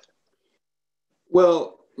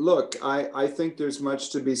 Well, look, I think there's much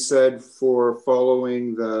to be said for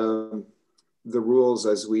following the rules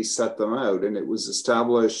as we set them out. And it was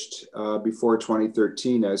established before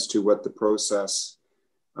 2013 as to what the process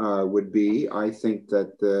would be. I think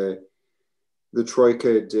that the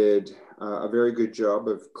Troika did a very good job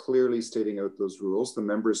of clearly stating out those rules. The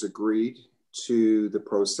members agreed to the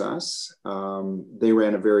process. They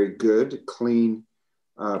ran a very good, clean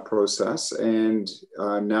process, and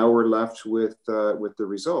now we're left with the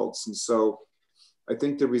results. And so I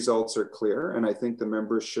think the results are clear, and I think the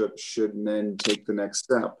membership should then take the next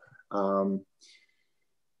step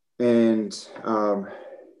and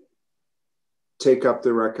take up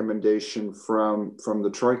the recommendation from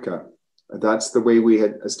the Troika. That's the way we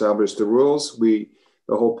had established the rules. The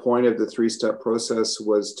whole point of the three-step process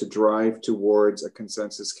was to drive towards a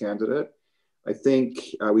consensus candidate. I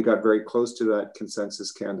think we got very close to that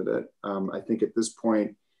consensus candidate. I think at this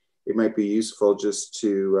point, it might be useful just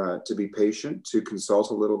to be patient, to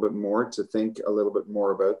consult a little bit more, to think a little bit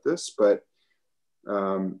more about this. But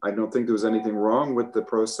I don't think there was anything wrong with the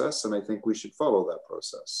process, and I think we should follow that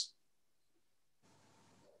process.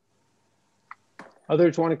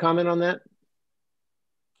 Others want to comment on that?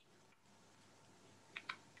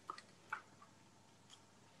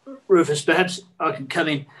 Rufus, perhaps I can come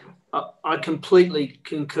in. I completely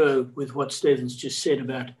concur with what Stephen's just said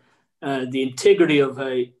about the integrity of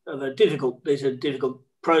a difficult, these are difficult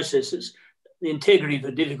processes, the integrity of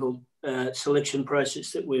a difficult selection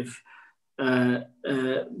process that we've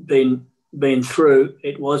been through.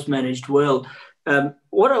 It was managed well.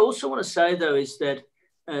 What I also want to say, though, is that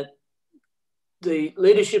the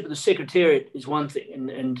leadership of the Secretariat is one thing,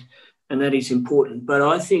 and that is important. But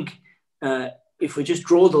I think if we just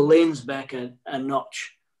draw the lens back a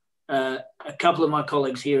notch, a couple of my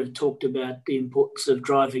colleagues here have talked about the importance of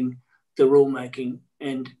driving the rulemaking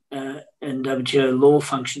and WTO law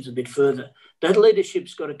functions a bit further. That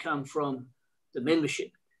leadership's got to come from the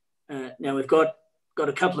membership. Now we've got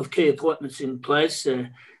a couple of key appointments in place in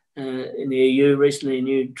the EU. Recently, a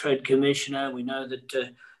new trade commissioner. We know that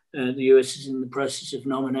the US is in the process of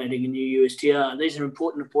nominating a new USTR. These are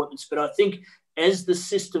important appointments, but I think as the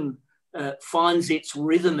system finds its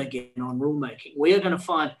rhythm again on rulemaking, we are going to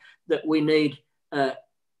find that we need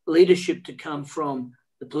leadership to come from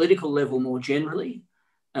the political level more generally.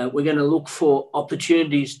 We're going to look for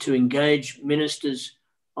opportunities to engage ministers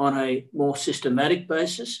on a more systematic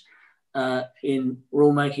basis in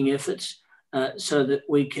rulemaking efforts, so that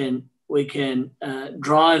we can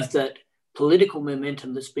drive that political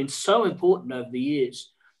momentum that's been so important over the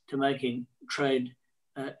years to making trade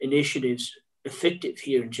initiatives effective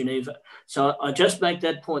here in Geneva. So I just make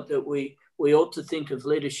that point that we ought to think of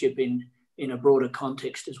leadership in a broader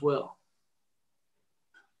context as well.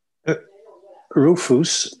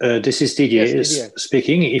 Rufus, this is Didier, yes, Didier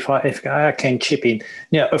speaking. If I can chip in,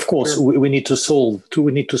 yeah, of course, sure. we need to solve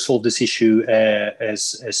this issue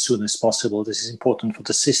as soon as possible. This is important for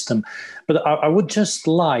the system. But I would just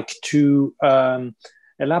like to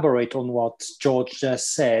elaborate on what George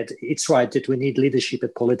just said. It's right that we need leadership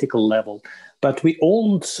at political level, but we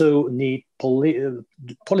also need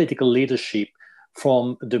political leadership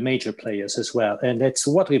from the major players as well, and that's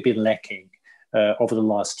what we've been lacking over the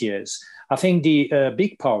last years. I think the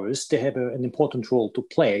big powers, they have an important role to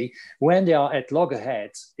play. When they are at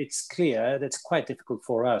loggerheads, it's clear that's quite difficult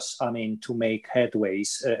for us, to make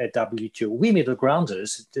headways at WTO. We middle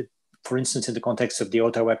grounders, for instance, in the context of the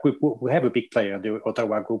Ottawa group, we have a big player, the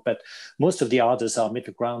Ottawa group, but most of the others are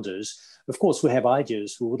middle grounders. Of course, we have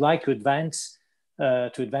ideas. We would like to advance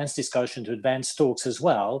to advance discussion, to advance talks as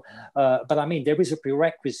well. But I mean, there is a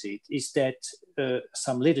prerequisite, is that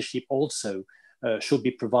some leadership also should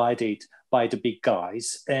be provided by the big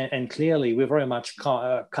guys. And clearly, we very much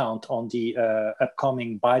count on the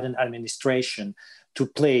upcoming Biden administration to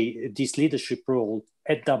play this leadership role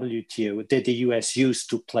at WTO that the US used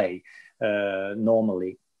to play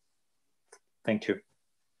normally. Thank you.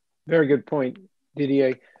 Very good point,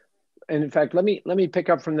 Didier. And in fact, let me pick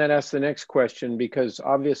up from that, ask the next question, because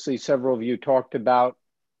obviously several of you talked about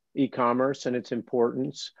e-commerce and its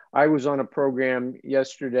importance. I was on a program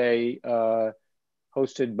yesterday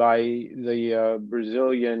hosted by the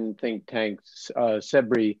Brazilian think tank,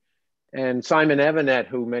 SEBRI, and Simon Evanet,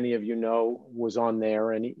 who many of you know, was on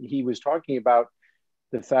there, and he was talking about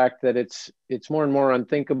the fact that it's more and more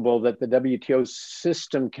unthinkable that the WTO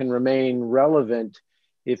system can remain relevant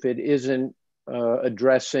if it isn't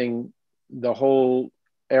addressing the whole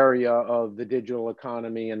area of the digital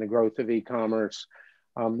economy and the growth of e-commerce,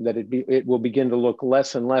 that it will begin to look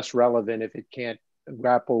less and less relevant if it can't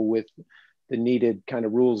grapple with the needed kind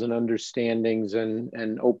of rules and understandings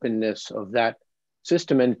and openness of that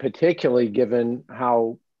system, and particularly given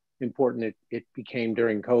how important it became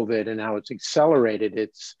during COVID and how it's accelerated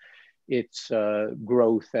its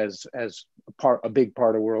growth as a big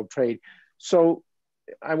part of world trade. So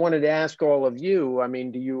I wanted to ask all of you, I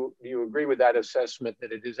mean, do you agree with that assessment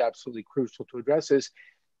that it is absolutely crucial to address this?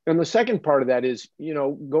 And the second part of that is, you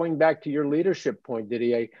know, going back to your leadership point,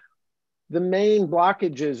 Didier, the main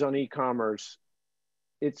blockages on e-commerce,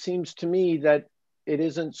 it seems to me that it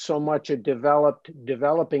isn't so much a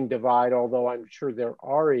developing divide, although I'm sure there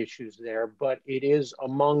are issues there, but it is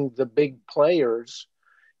among the big players,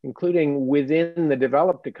 including within the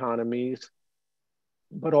developed economies,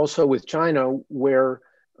 but also with China, where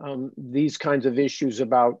these kinds of issues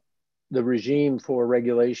about the regime for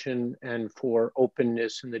regulation and for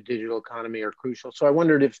openness in the digital economy are crucial. So I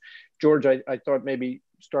wondered if, George, I thought maybe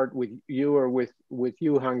start with you or with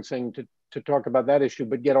you, Hang Seng, to talk about that issue,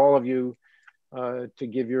 but get all of you to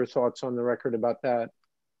give your thoughts on the record about that.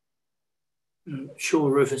 Sure,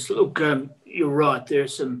 Rufus. Look, you're right. There are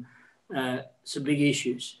some big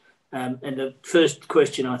issues. And the first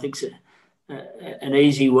question, I think, is an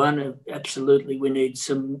easy one. Absolutely, we need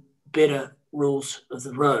some better rules of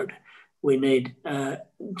the road. We need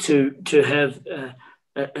to have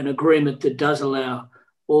an agreement that does allow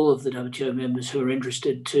all of the WTO members who are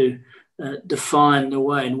interested to define the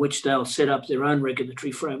way in which they'll set up their own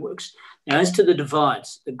regulatory frameworks. Now, as to the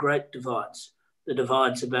divides, the great divides, the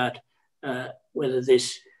divides about whether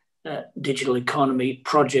this digital economy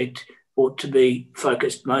project ought to be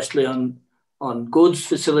focused mostly on goods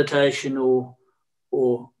facilitation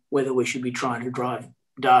or whether we should be trying to drive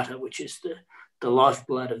data, which is the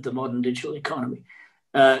lifeblood of the modern digital economy.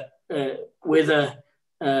 Whether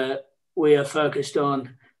we are focused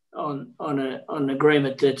on an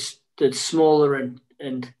agreement that's smaller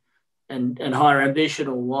and higher ambition,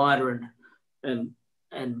 or wider and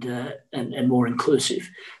more inclusive.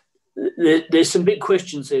 There's some big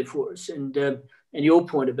questions there for us, and your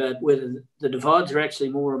point about whether the divides are actually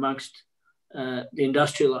more amongst the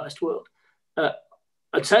industrialized world.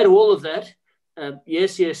 I'd say to all of that,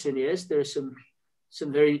 yes, and yes. There are some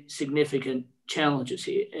very significant challenges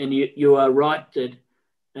here, and you are right that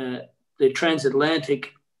the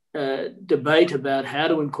transatlantic debate about how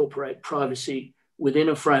to incorporate privacy within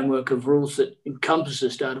a framework of rules that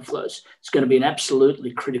encompasses data flows is going to be an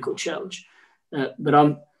absolutely critical challenge. But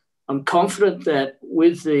I'm confident that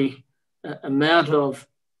with the amount of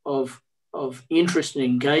interest and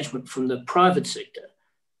engagement from the private sector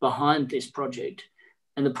behind this project,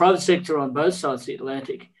 and the private sector on both sides of the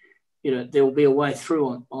Atlantic, you know, there will be a way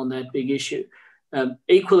through on that big issue.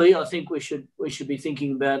 Equally, I think we should be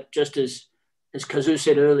thinking about, just as Kazu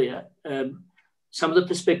said earlier, some of the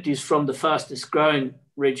perspectives from the fastest growing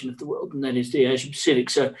region of the world, and that is the Asia Pacific.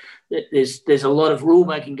 So there's a lot of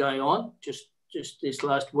rulemaking going on. Just this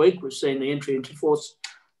last week, we've seen the entry into force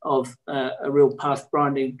of a real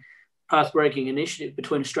path-breaking initiative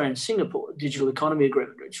between Australia and Singapore, a digital economy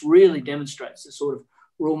agreement, which really demonstrates the sort of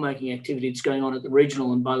rulemaking activity that's going on at the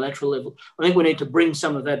regional and bilateral level. I think we need to bring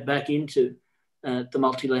some of that back into the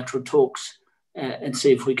multilateral talks and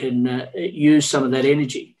see if we can use some of that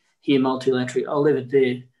energy here multilaterally. I'll leave it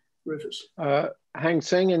there, Rufus. Hang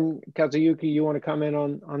Seng and Kazuyuki, you want to comment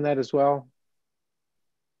on that as well?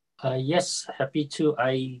 Yes, happy to.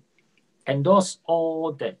 I endorse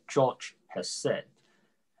all that George has said.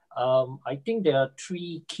 I think there are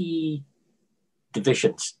three key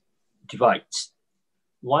divides.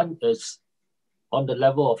 One is on the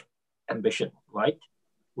level of ambition, right?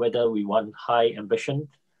 Whether we want high ambition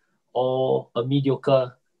or a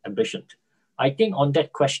mediocre ambition? I think on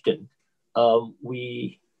that question,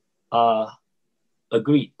 we are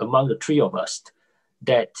agreed among the three of us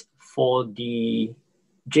that for the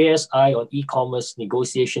JSI on e-commerce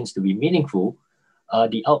negotiations to be meaningful,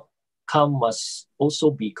 the outcome must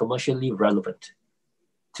also be commercially relevant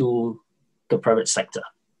to the private sector.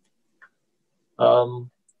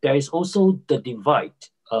 There is also the divide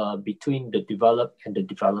between the developed and the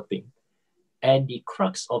developing. And the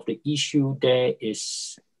crux of the issue there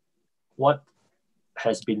is what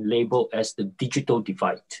has been labeled as the digital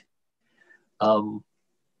divide.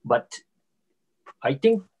 But I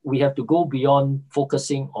think we have to go beyond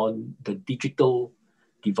focusing on the digital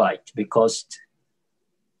divide, because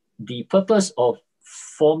the purpose of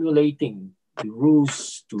formulating the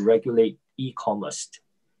rules to regulate e-commerce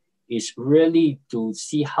is really to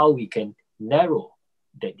see how we can narrow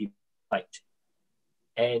that divide.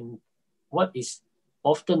 And what is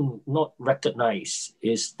often not recognized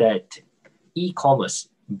is that e-commerce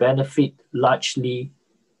benefit largely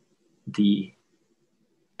the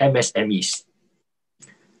MSMEs.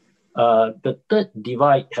 The third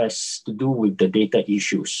divide has to do with the data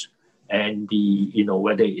issues and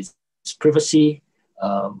whether it's privacy,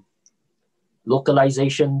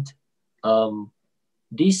 localization.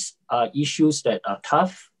 These are issues that are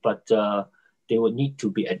tough, but they will need to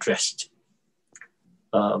be addressed.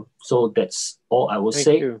 So that's all I will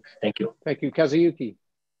say. Thank you. Thank you, Kazuyuki.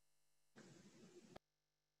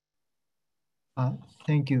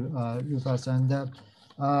 Thank you, Rufus. And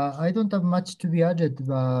I don't have much to be added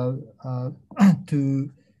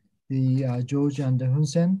to the George and the Hun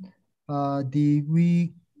Sen.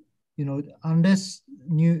 Unless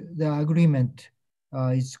the agreement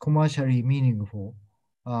is commercially meaningful,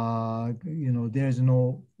 there's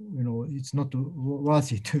no, it's not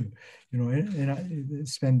worthy to,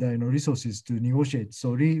 spend resources to negotiate.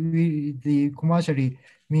 So the commercially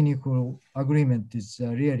meaningful agreement is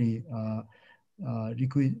really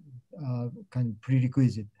kind of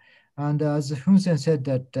prerequisite. And as Hun Sen said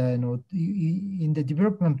that, in the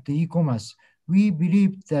development of the e-commerce, we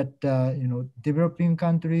believe that, developing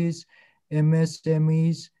countries,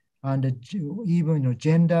 MSMEs, and even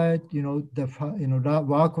gender, the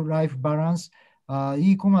work-life balance,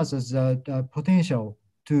 e-commerce has the potential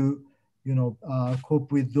to,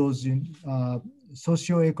 cope with those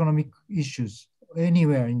socio-economic issues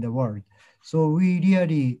anywhere in the world. So we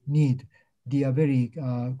really need the very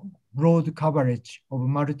broad coverage of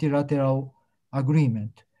multilateral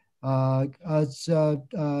agreement. As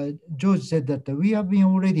George said, that we have been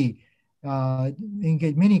already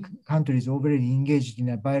engaged, many countries already engaged in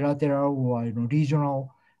a bilateral or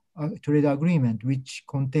regional trade agreement which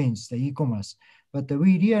contains the e-commerce. But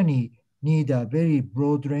we really need a very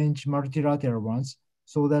broad range multilateral ones,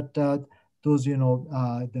 so that those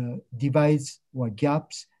the divides or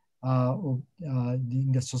gaps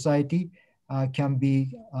in the society can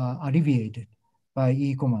be alleviated by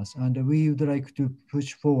e-commerce. And we would like to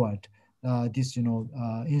push forward this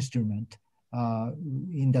instrument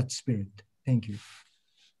in that spirit. Thank you.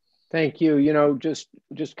 Thank you.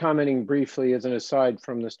 Just commenting briefly as an aside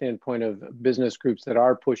from the standpoint of business groups that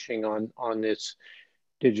are pushing on this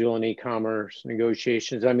digital and e-commerce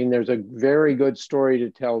negotiations. I mean, there's a very good story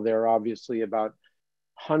to tell there, obviously, about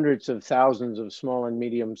hundreds of thousands of small and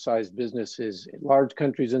medium-sized businesses, large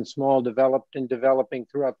countries and small, developed and developing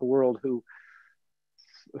throughout the world,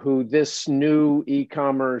 who this new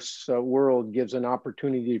e-commerce world gives an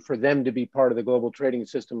opportunity for them to be part of the global trading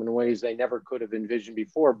system in ways they never could have envisioned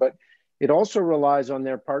before. But it also relies on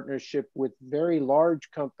their partnership with very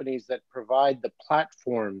large companies that provide the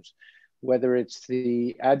platforms, whether it's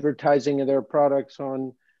the advertising of their products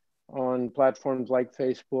on platforms like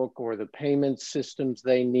Facebook, or the payment systems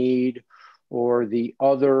they need, or the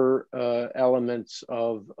other elements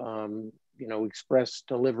of express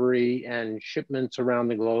delivery and shipments around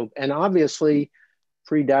the globe. And obviously,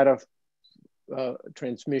 free data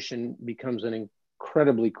transmission becomes an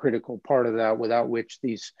incredibly critical part of that, without which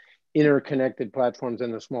these interconnected platforms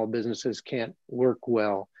and the small businesses can't work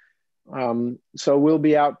well. So we'll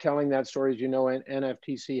be out telling that story. As you know,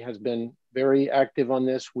 NFTC has been very active on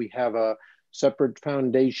this. We have a separate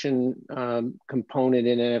foundation component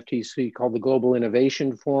in NFTC called the Global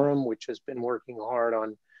Innovation Forum, which has been working hard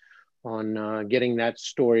on getting that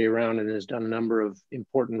story around, and has done a number of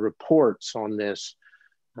important reports on this,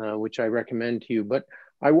 which I recommend to you. But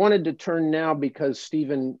I wanted to turn now, because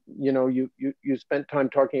Stephen, you spent time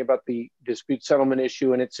talking about the dispute settlement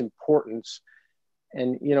issue and its importance.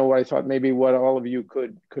 And I thought maybe what all of you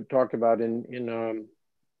could talk about in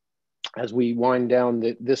as we wind down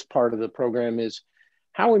this part of the program is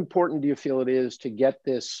how important do you feel it is to get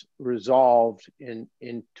this resolved and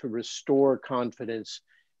to restore confidence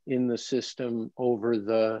in the system over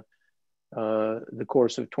the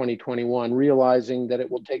course of 2021, realizing that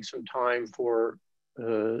it will take some time for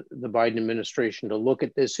the Biden administration to look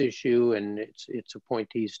at this issue and its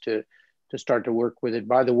appointees to start to work with it?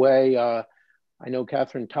 By the way, I know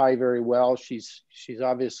Catherine Tai very well. She's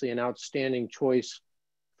obviously an outstanding choice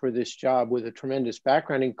for this job with a tremendous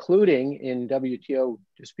background, including in WTO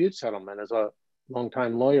dispute settlement as a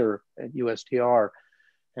longtime lawyer at USTR.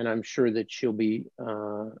 And I'm sure that she'll be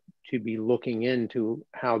to be looking into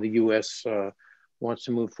how the U.S. Wants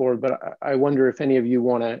to move forward. But I wonder if any of you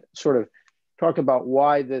want to sort of talk about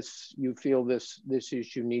why you feel this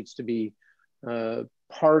issue needs to be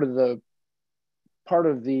part of the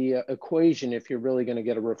equation if you're really going to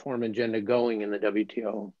get a reform agenda going in the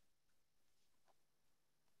WTO.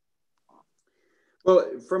 Well,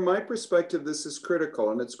 from my perspective, this is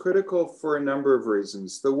critical, and it's critical for a number of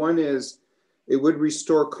reasons. The one is it would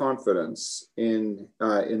restore confidence in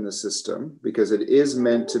the system because it is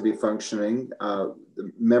meant to be functioning.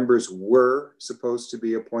 The members were supposed to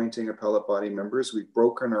be appointing appellate body members. We've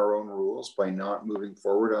broken our own rules by not moving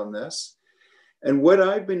forward on this. And what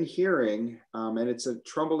I've been hearing, and it's a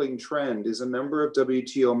troubling trend, is a number of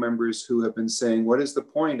WTO members who have been saying, what is the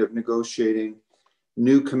point of negotiating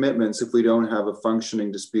new commitments if we don't have a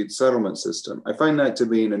functioning dispute settlement system? I find that to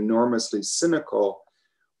be an enormously cynical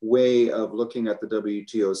way of looking at the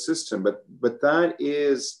WTO system, but that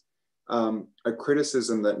is a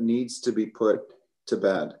criticism that needs to be put to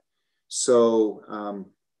bed. So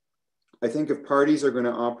I think if parties are going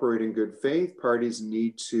to operate in good faith, parties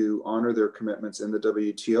need to honor their commitments in the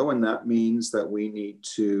WTO, and that means that we need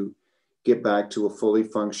to get back to a fully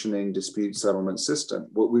functioning dispute settlement system.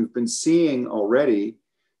 What we've been seeing already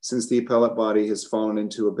since the appellate body has fallen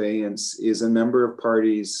into abeyance is a number of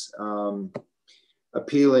parties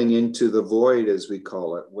appealing into the void, as we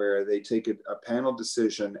call it, where they take a panel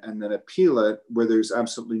decision and then appeal it where there's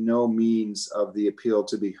absolutely no means of the appeal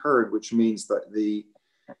to be heard, which means that the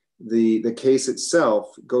case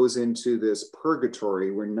itself goes into this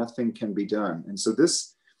purgatory where nothing can be done. And so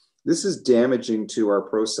this is damaging to our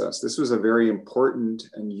process. This was a very important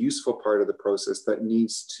and useful part of the process that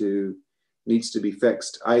needs to be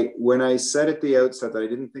fixed. When I said at the outset that I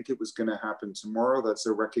didn't think it was going to happen tomorrow, that's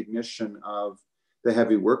a recognition of the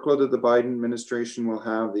heavy workload that the Biden administration will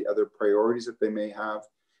have, the other priorities that they may have.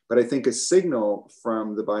 But I think a signal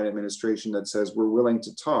from the Biden administration that says we're willing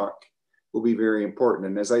to talk will be very important.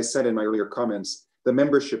 And as I said in my earlier comments, the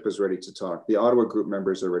membership is ready to talk. The Ottawa group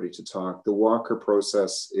members are ready to talk. The Walker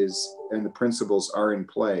process and the principles are in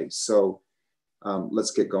play. So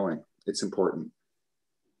let's get going. It's important.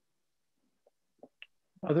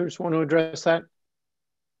 Others want to address that?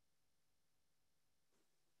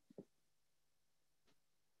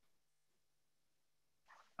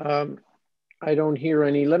 I don't hear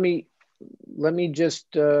any. Let me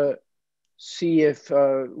just see if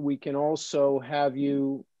we can also have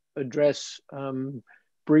you address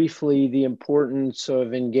briefly the importance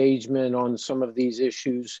of engagement on some of these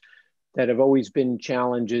issues that have always been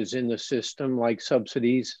challenges in the system, like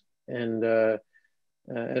subsidies and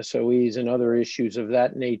SOEs and other issues of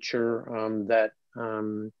that nature that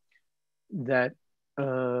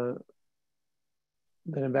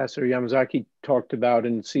Ambassador Yamazaki talked about,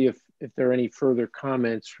 and see if there are any further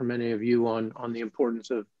comments from any of you on the importance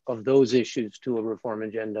of those issues to a reform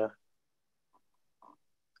agenda.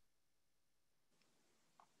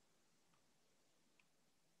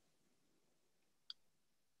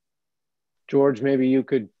 George, maybe you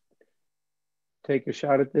could take a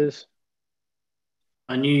shot at this.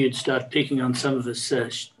 I knew you'd start picking on some of us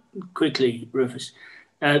quickly, Rufus.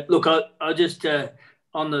 Look, I just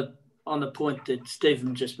on the point that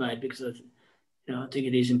Stephen just made, because I think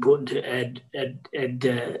it is important to add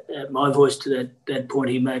my voice to that point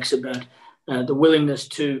he makes about the willingness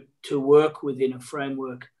to work within a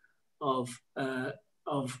framework of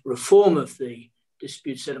reform of the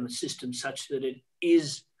dispute settlement system such that it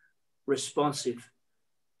is responsive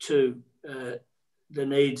to the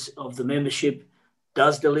needs of the membership,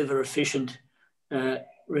 does deliver efficient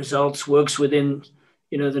results, works within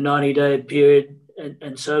the 90-day period,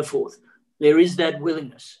 and so forth. There is that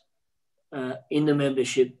willingness in the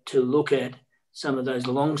membership to look at some of those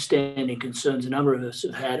long-standing concerns a number of us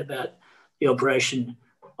have had about the operation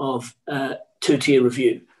of two-tier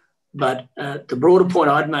review. But the broader point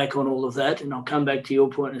I'd make on all of that, and I'll come back to your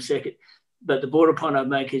point in a second, but the broader point I'd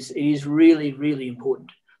make is it is really, really important,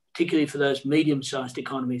 particularly for those medium-sized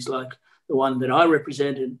economies like the one that I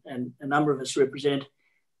represent and a number of us represent,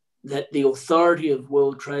 that the authority of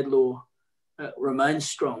world trade law remains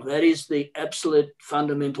strong. That is the absolute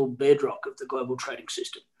fundamental bedrock of the global trading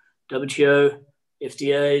system. WTO,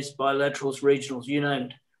 FTAs, bilaterals, regionals, you name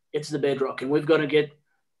it, it's the bedrock. And we've got to get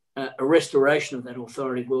a restoration of that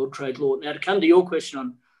authority of world trade law. Now, to come to your question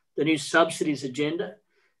on the new subsidies agenda,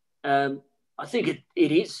 I think it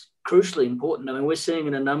is crucially important. I mean, we're seeing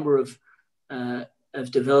in a number of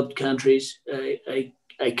developed countries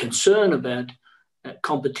a concern about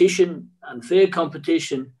competition, unfair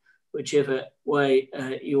competition, whichever way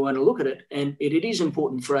you want to look at it. And it is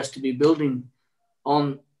important for us to be building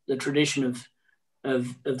on the tradition of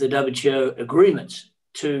the WTO agreements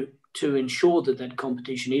to ensure that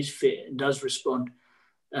competition is fair and does respond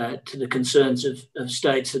to the concerns of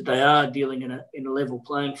states that they are dealing in a level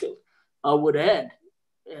playing field. I would add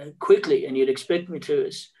quickly, and you'd expect me to,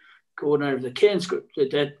 as coordinator of the Cairns Group,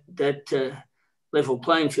 that level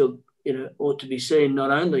playing field ought to be seen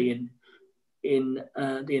not only in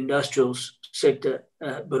the industrials sector,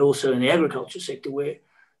 but also in the agriculture sector, where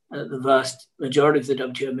the vast majority of the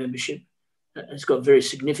WTO membership has got very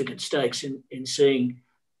significant stakes in seeing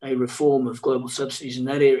a reform of global subsidies in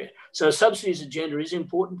that area. So subsidies agenda is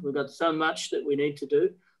important. We've got so much that we need to do,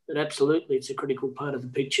 but absolutely it's a critical part of the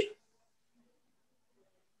picture.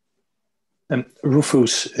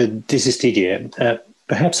 Rufus, this is Didier.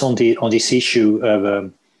 Perhaps on this issue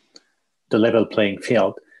of the level playing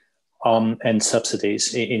field and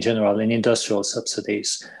subsidies in general, and industrial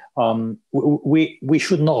subsidies, we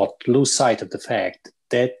should not lose sight of the fact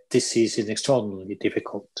that this is an extraordinarily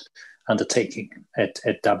difficult undertaking at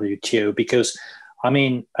WTO, because I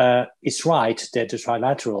mean, it's right that the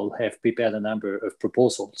trilateral have prepared a number of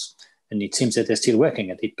proposals, and it seems that they're still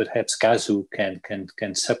working at it. Perhaps Kazu can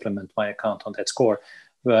supplement my account on that score.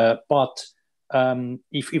 But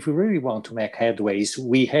if we really want to make headways,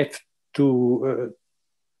 we have to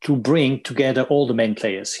bring together all the main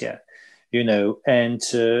players here, and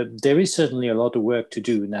there is certainly a lot of work to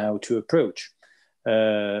do now to approach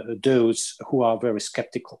those who are very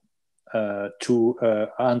skeptical to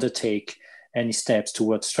undertake any steps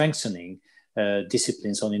towards strengthening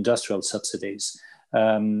disciplines on industrial subsidies.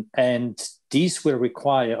 And these will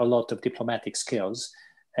require a lot of diplomatic skills.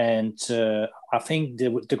 And I think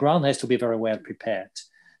the ground has to be very well prepared.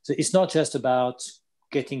 So it's not just about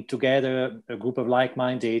getting together a group of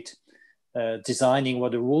like-minded, designing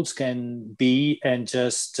what the rules can be, and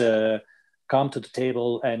just come to the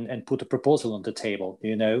table and put a proposal on the table,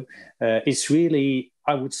 It's really,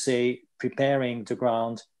 I would say, preparing the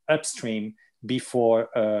ground upstream before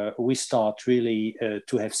we start really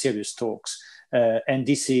to have serious talks. And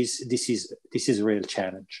this is a real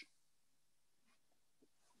challenge.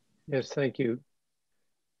 Yes, thank you.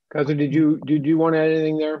 Kazu, did you want to add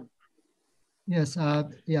anything there? Yes,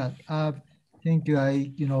 thank you.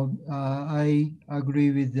 I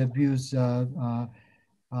agree with the views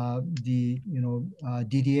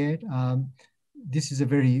Didier. This is a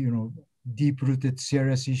very deep-rooted,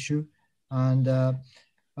 serious issue, and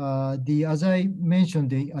as I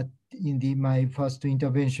mentioned in my first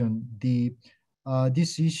intervention,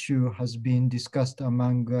 this issue has been discussed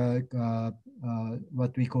among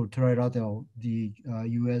what we call trilateral, the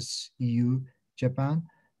US, EU, Japan,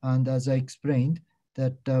 and as I explained,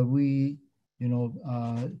 that we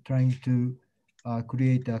trying to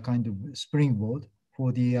create a kind of springboard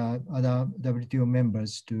for the other WTO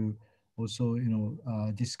members to also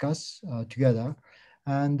discuss together.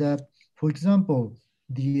 And for example,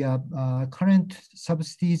 the current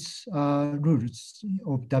subsidies rules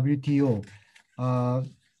of WTO,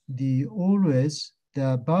 always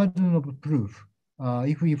the burden of proof,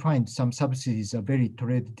 if we find some subsidies are very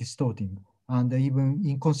trade distorting and even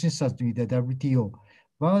inconsistent with the WTO,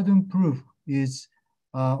 burden proof is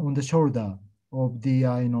on the shoulder of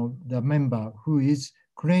the member who is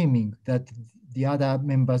claiming that the other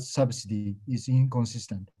member's subsidy is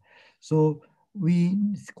inconsistent. So we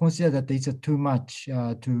consider that it's too much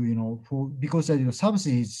because the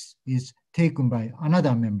subsidy is taken by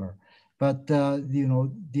another member, but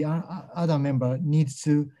the other member needs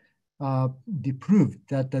to prove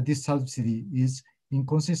that this subsidy is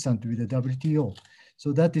inconsistent with the WTO.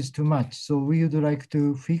 So that is too much. So we would like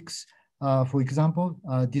to fix, for example,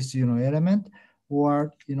 this element,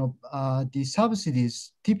 or the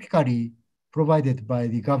subsidies typically provided by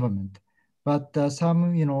the government, but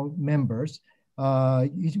some members,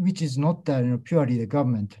 which is not purely the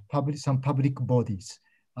government, some public bodies,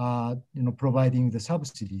 providing the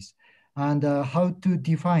subsidies, and how to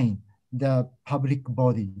define the public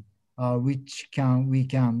body, which we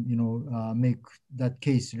can make that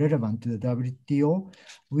case relevant to the WTO.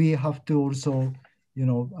 We have to also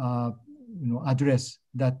address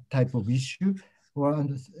that type of issue.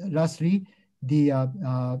 And lastly,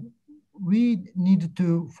 we need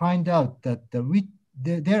to find out that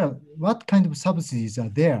what kind of subsidies are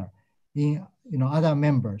there in other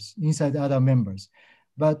members, inside other members.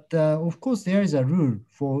 But of course, there is a rule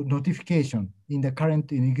for notification in the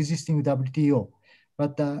current existing WTO.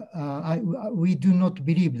 But we do not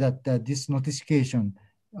believe that this notification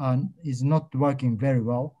is not working very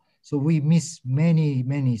well. So we miss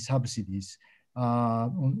many subsidies.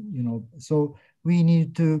 So we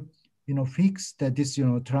need to fix that this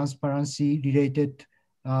transparency related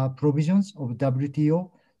provisions of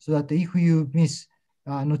WTO, so that if you miss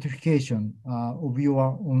notification of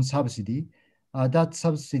your own subsidy, that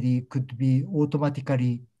subsidy could be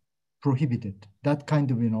automatically prohibited. That kind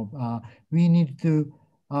of, we need to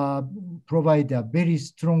provide a very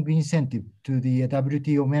strong incentive to the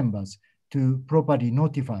WTO members to properly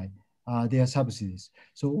notify their subsidies.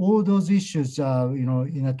 So all those issues,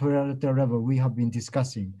 in a trilateral level, we have been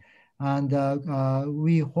discussing, and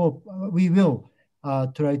we hope we will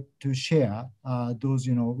try to share those,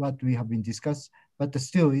 what we have been discussed. But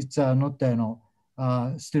still, it's not,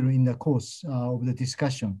 still in the course of the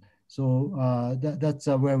discussion. So that's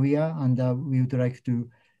where we are, and we would like to,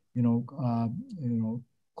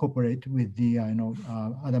 cooperate with the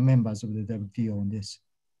other members of the WTO on this.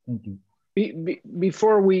 Thank you.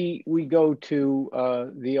 Before we go to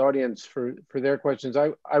the audience for their questions,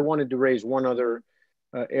 I wanted to raise one other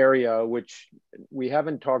area which we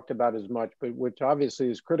haven't talked about as much, but which obviously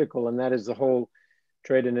is critical, and that is the whole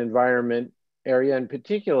trade and environment area, and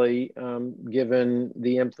particularly given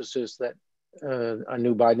the emphasis that a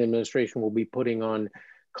new Biden administration will be putting on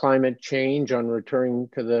climate change, on returning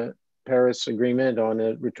to the Paris Agreement, on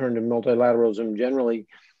a return to multilateralism generally.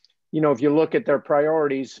 If you look at their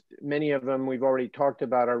priorities, many of them we've already talked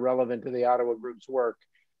about are relevant to the Ottawa Group's work.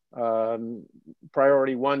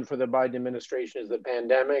 Priority one for the Biden administration is the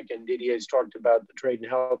pandemic, and Didier's talked about the Trade and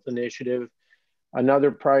Health Initiative.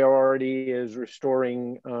 Another priority is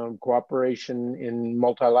restoring cooperation in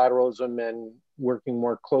multilateralism and working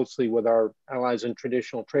more closely with our allies and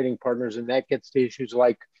traditional trading partners. And that gets to issues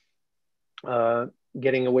like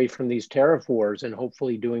getting away from these tariff wars and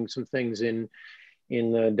hopefully doing some things in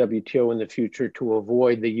the WTO in the future to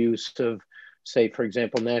avoid the use of, say, for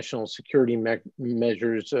example, national security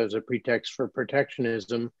measures as a pretext for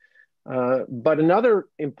protectionism. But another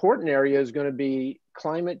important area is going to be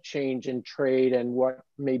climate change and trade and what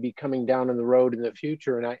may be coming down on the road in the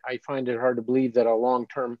future. And I find it hard to believe that a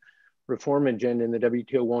long-term reform agenda in the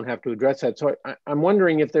WTO won't have to address that. So I'm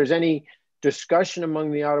wondering if there's any discussion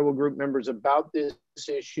among the Ottawa Group members about this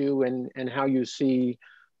issue and how you see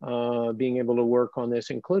being able to work on this,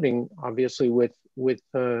 including obviously with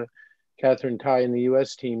Catherine Tai and the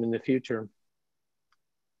US team in the future.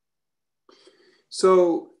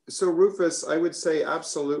 So Rufus, I would say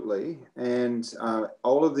absolutely. And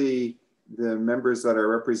all of the members that are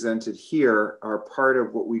represented here are part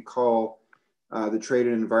of what we call the Trade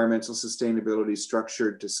and Environmental Sustainability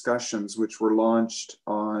Structured Discussions, which were launched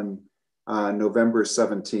on November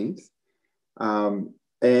 17th.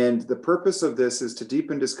 And the purpose of this is to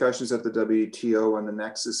deepen discussions at the WTO on the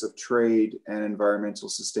nexus of trade and environmental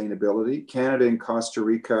sustainability. Canada and Costa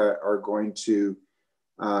Rica are going to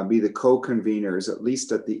be the co-conveners, at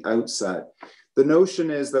least at the outset. The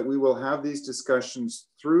notion is that we will have these discussions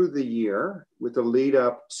through the year with a lead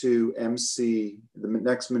up to MC, the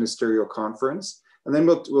next ministerial conference. And then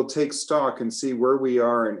we'll take stock and see where we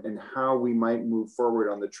are and how we might move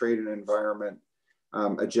forward on the trade and environment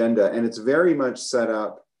agenda. And it's very much set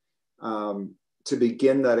up to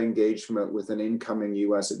begin that engagement with an incoming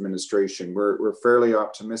US administration. We're fairly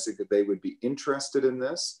optimistic that they would be interested in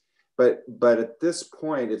this. But at this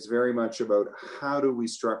point, it's very much about how do we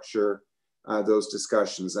structure those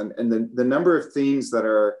discussions. And the number of themes that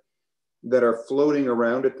are floating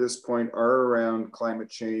around at this point are around climate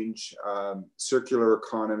change, circular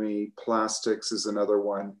economy, plastics is another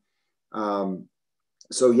one.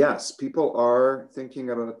 So yes, people are thinking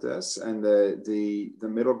about this, and the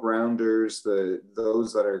middle grounders,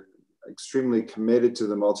 those that are extremely committed to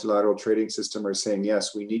the multilateral trading system are saying,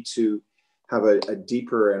 yes, we need to have a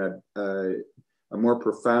deeper and a more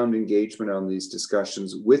profound engagement on these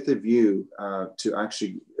discussions with a view to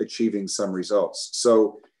actually achieving some results.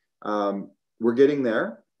 So we're getting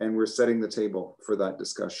there, and we're setting the table for that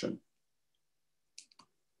discussion.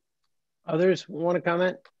 Others want to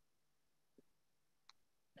comment?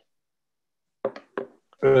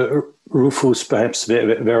 Rufus, perhaps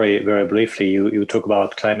very, very briefly, you talk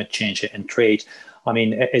about climate change and trade. I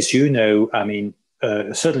mean, as you know, I mean,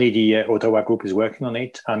 certainly the Ottawa Group is working on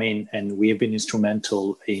it. I mean, and we have been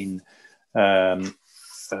instrumental in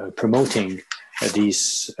promoting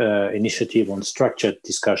this initiative on structured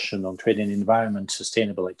discussion on trade and environment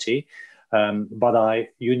sustainability. But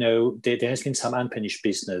there has been some unfinished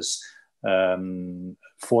business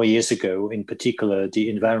 4 years ago, in particular, the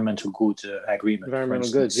environmental good agreement.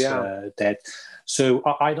 Environmental goods, yeah. So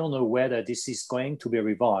I don't know whether this is going to be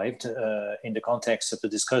revived in the context of the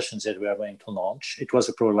discussions that we are going to launch. It was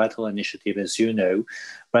a plurilateral initiative, as you know,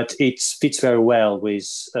 but it fits very well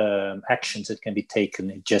with actions that can be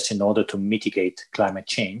taken just in order to mitigate climate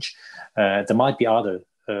change. There might be other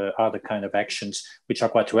kind of actions which are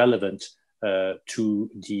quite relevant to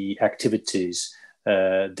the activities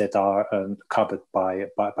that are covered by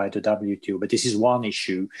the WTO. But this is one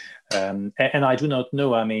issue. And I do not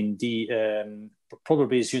know, I mean,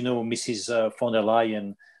 probably, as you know, Mrs. von der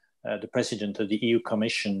Leyen, the president of the EU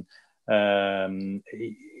Commission,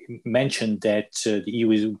 mentioned that the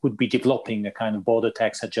EU would be developing a kind of border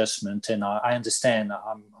tax adjustment. And I understand,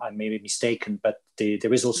 I may be mistaken, but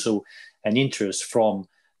there is also an interest from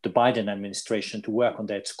the Biden administration to work on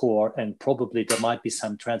that score, and probably there might be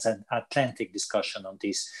some transatlantic discussion on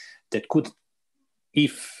this that could,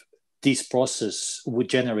 if this process would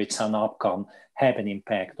generate some outcome, have an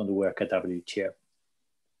impact on the work at WTO.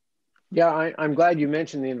 Yeah, I'm glad you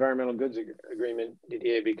mentioned the environmental goods agreement,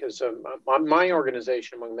 Didier, because my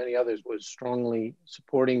organization, among many others, was strongly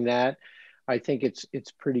supporting that. I think it's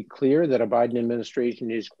pretty clear that a Biden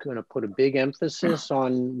administration is going to put a big emphasis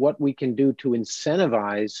on what we can do to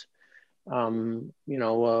incentivize, a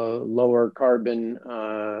lower carbon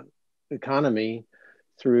economy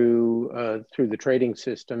through the trading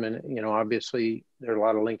system. And obviously there are a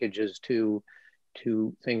lot of linkages to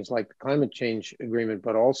things like the climate change agreement,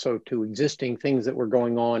 but also to existing things that were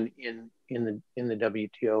going on in the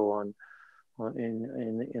WTO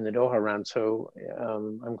in the Doha round. So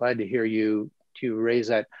I'm glad to hear you raise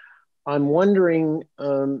that. I'm wondering,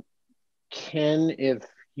 Ken, if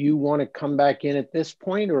you want to come back in at this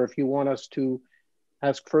point, or if you want us to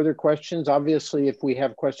ask further questions. Obviously, if we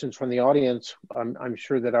have questions from the audience, I'm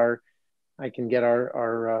sure that I can get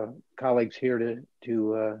our colleagues here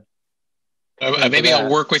to maybe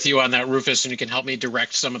I'll work with you on that, Rufus, and you can help me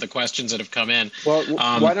direct some of the questions that have come in. Well,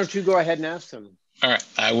 why don't you go ahead and ask them? All right,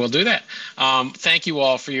 I will do that. Thank you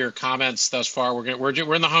all for your comments thus far.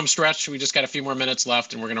 We're in the home stretch. We just got a few more minutes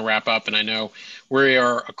left, and we're going to wrap up. And I know we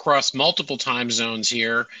are across multiple time zones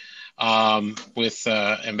here with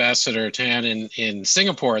Ambassador Tan in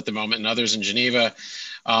Singapore at the moment, and others in Geneva.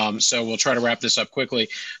 So we'll try to wrap this up quickly.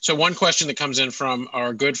 So one question that comes in from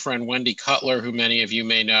our good friend Wendy Cutler, who many of you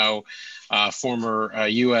may know, former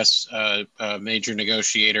U.S. Major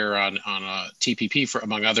negotiator on TPP,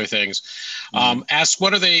 among other things, asks,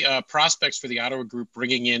 what are the prospects for the Ottawa Group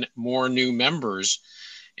bringing in more new members,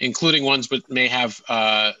 including ones that may have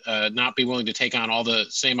not be willing to take on all the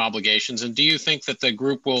same obligations? And do you think that the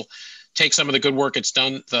group will take some of the good work it's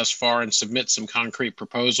done thus far and submit some concrete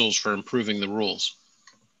proposals for improving the rules?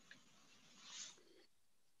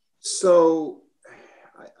 So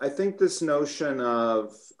I think this notion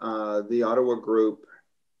of the Ottawa Group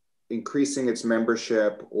increasing its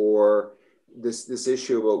membership, or this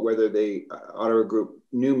issue about whether the Ottawa Group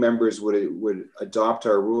new members would adopt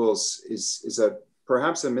our rules is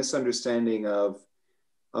perhaps a misunderstanding of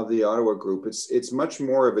the Ottawa Group. It's much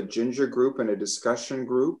more of a ginger group and a discussion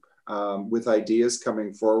group with ideas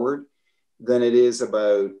coming forward than it is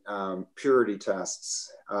about purity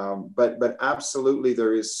tests. But absolutely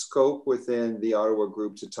there is scope within the Ottawa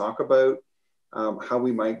Group to talk about how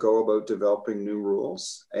we might go about developing new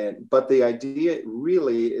rules. But the idea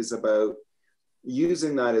really is about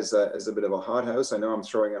using that as a bit of a hothouse. I know I'm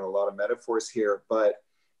throwing in a lot of metaphors here, but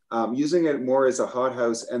using it more as a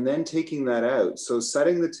hothouse and then taking that out. So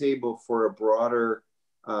setting the table for a broader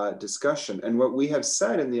discussion. And what we have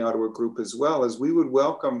said in the Ottawa Group as well is we would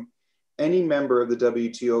welcome any member of the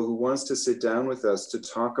WTO who wants to sit down with us to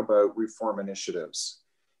talk about reform initiatives.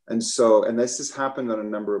 And this has happened on a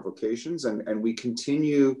number of occasions, and we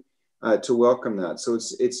continue to welcome that. So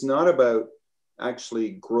it's not about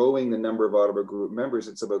actually growing the number of Ottawa Group members,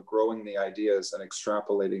 it's about growing the ideas and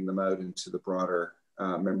extrapolating them out into the broader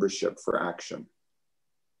membership for action.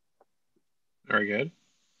 Very good,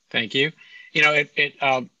 thank you. It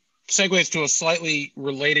segues to a slightly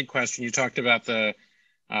related question. You talked about the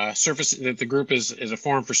that the group is a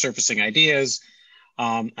forum for surfacing ideas.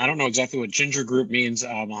 I don't know exactly what ginger group means.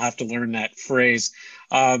 I'll have to learn that phrase.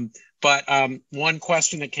 But one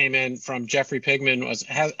question that came in from Jeffrey Pigman was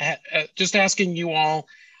just asking you all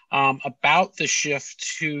about the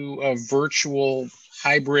shift to a virtual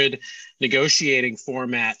hybrid negotiating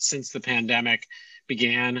format since the pandemic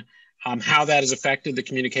began. how that has affected the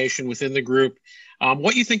communication within the group,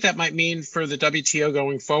 what you think that might mean for the WTO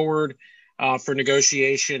going forward, for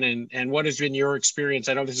negotiation, and what has been your experience?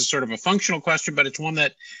 I know this is sort of a functional question, but it's one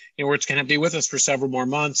that, you know, where it's going to be with us for several more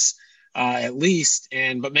months at least,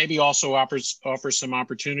 but maybe also offers some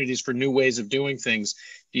opportunities for new ways of doing things.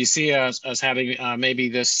 Do you see us having maybe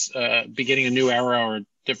this beginning a new era or a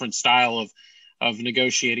different style of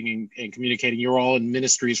negotiating and communicating? You're all in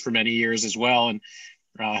ministries for many years as well, and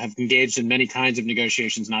have engaged in many kinds of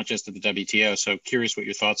negotiations, not just at the WTO. So curious what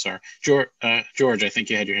your thoughts are. George, I think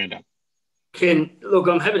you had your hand up. Ken, look,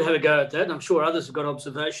 I'm happy to have a go at that, and I'm sure others have got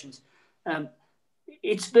observations.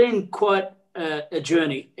 It's been quite a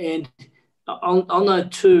journey, and I'll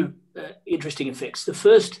note two interesting effects. The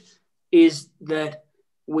first is that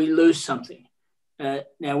we lose something.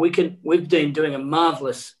 Now, we've been doing a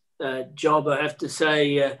marvellous job, I have to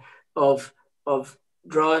say, of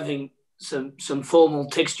driving some formal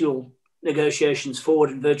textual negotiations forward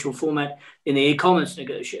in virtual format in the e-commerce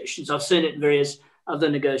negotiations. I've seen it in various other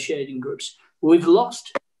negotiating groups. We've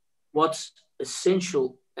lost what's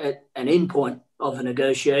essential at an endpoint of a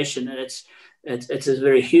negotiation, and it's a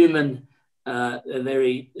very human, a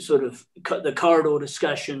very sort of the corridor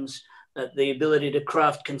discussions, the ability to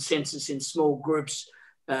craft consensus in small groups,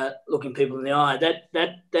 looking people in the eye.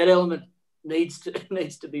 That element needs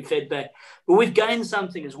to be fed back. But we've gained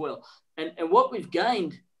something as well, and what we've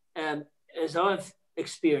gained, as I've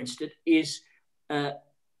experienced it, is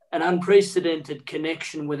an unprecedented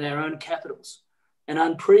connection with our own capitals, an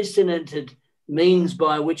unprecedented means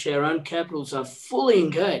by which our own capitals are fully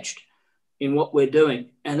engaged in what we're doing.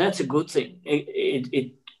 And that's a good thing.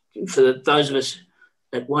 For those of us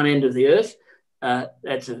at one end of the earth,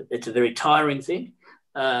 it's a very tiring thing.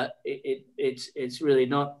 It's really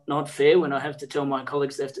not fair when I have to tell my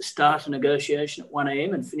colleagues they have to start a negotiation at 1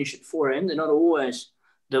 a.m. and finish at 4 a.m. They're not always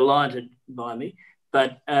delighted by me,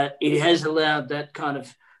 but it has allowed that kind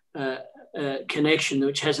of connection,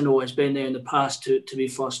 which hasn't always been there in the past, to be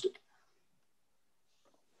fostered.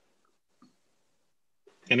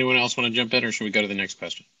 Anyone else want to jump in, or should we go to the next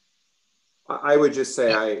question? I would just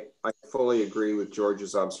say I fully agree with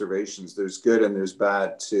George's observations. There's good and there's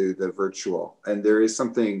bad to the virtual. And there is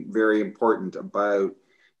something very important about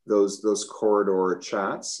those corridor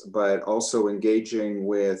chats, but also engaging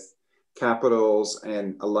with capitals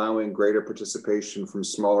and allowing greater participation from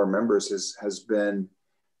smaller members has been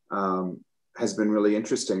really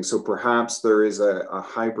interesting. So perhaps there is a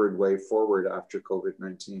hybrid way forward after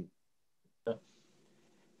COVID-19.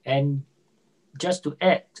 And just to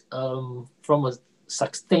add, from a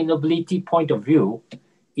sustainability point of view,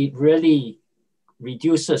 it really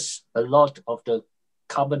reduces a lot of the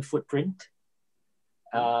carbon footprint,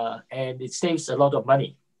 and it saves a lot of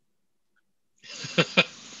money.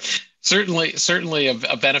 Certainly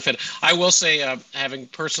a benefit. I will say, having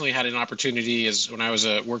personally had an opportunity when I was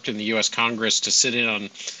worked in the U.S. Congress to sit in on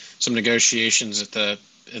some negotiations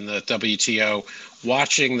in the WTO,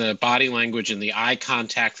 watching the body language and the eye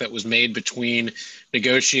contact that was made between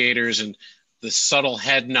negotiators and the subtle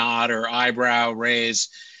head nod or eyebrow raise,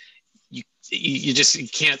 you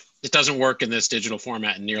can't, it doesn't work in this digital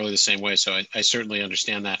format in nearly the same way. So I certainly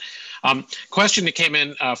understand that. Question that came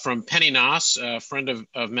in from Penny Noss, a friend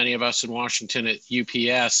of many of us in Washington at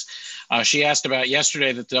UPS. She asked about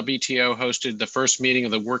yesterday that the WTO hosted the first meeting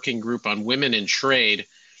of the Working Group on Women in Trade.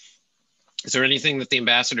 Is there anything that the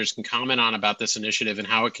ambassadors can comment on about this initiative and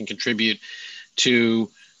how it can contribute to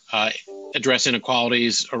address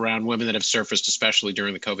inequalities around women that have surfaced, especially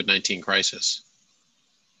during the COVID-19 crisis?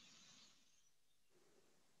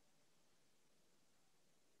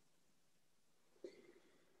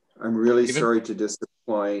 I'm really sorry to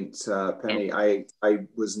disappoint Penny. I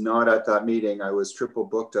was not at that meeting. I was triple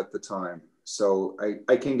booked at the time. So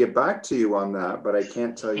I can get back to you on that, but I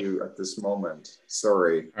can't tell you at this moment.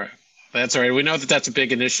 Sorry. All right. That's all right. We know that that's a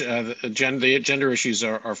big initiative. The gender issues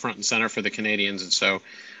are front and center for the Canadians. And so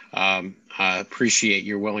I appreciate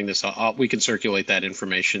your willingness. We can circulate that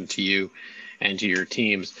information to you and to your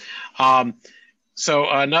teams. So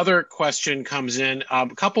another question comes in, a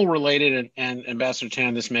couple related, and Ambassador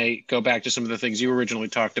Tan, this may go back to some of the things you originally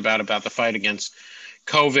talked about the fight against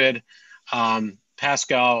COVID.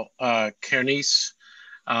 Pascal Kernis,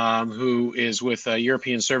 who is with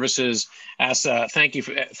European Services, asks,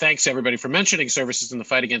 thanks everybody for mentioning services in the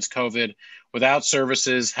fight against COVID. Without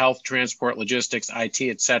services, health, transport, logistics, IT,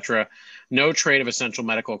 etc., no trade of essential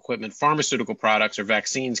medical equipment, pharmaceutical products, or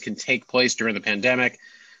vaccines can take place during the pandemic.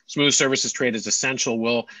 Smooth services trade is essential.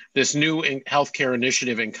 Will this new healthcare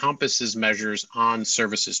initiative encompasses measures on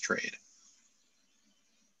services trade?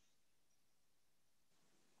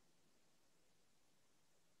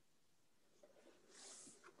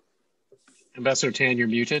 Ambassador Tan, you're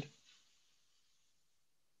muted.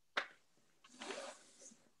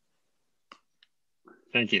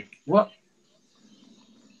 Thank you. Well,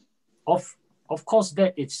 of course,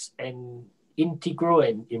 that is an integral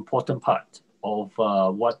and important part of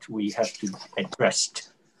what we have to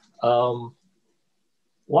address.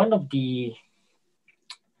 One of the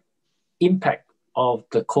impact of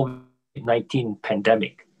the COVID-19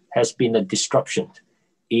 pandemic has been a disruption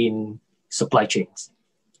in supply chains.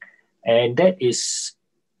 And that is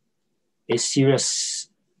a serious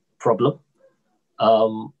problem.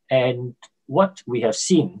 And what we have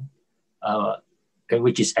seen, and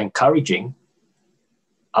which is encouraging,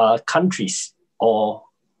 are countries or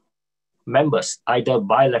members, either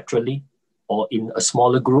bilaterally or in a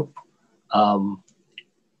smaller group,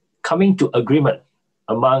 coming to agreement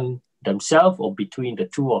among themselves or between the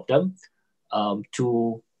two of them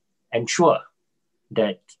to ensure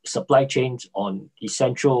that supply chains on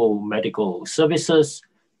essential medical services,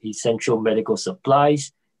 essential medical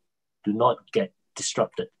supplies do not get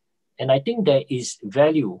disrupted. And I think there is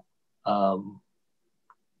value for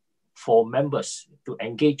members to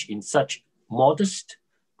engage in such modest,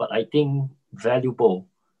 but I think valuable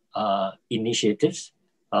initiatives.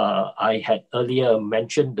 I had earlier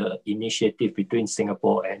mentioned the initiative between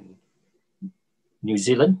Singapore and New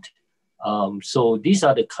Zealand. So these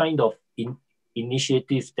are the kind of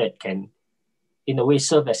initiatives that can, in a way,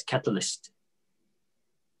 serve as catalysts.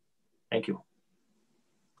 Thank you.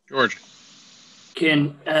 George.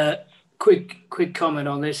 Ken, quick comment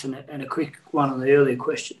on this and a quick one on the earlier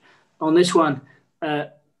question. On this one, I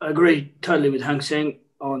agree totally with Hung Seng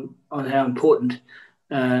on how important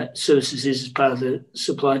services is as part of the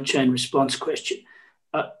supply chain response question.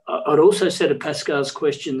 I'd also say to Pascal's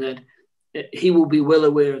question that he will be well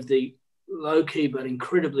aware of the low-key but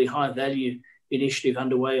incredibly high-value initiative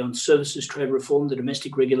underway on services trade reform, the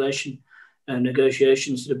domestic regulation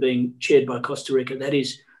negotiations that are being chaired by Costa Rica. That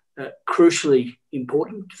is crucially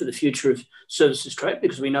important for the future of services trade,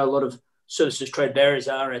 because we know a lot of services trade barriers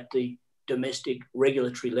are at the domestic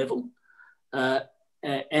regulatory level,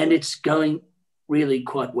 and it's going really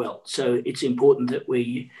quite well. So it's important that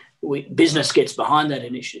business gets behind that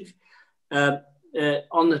initiative.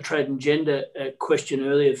 On the trade and gender question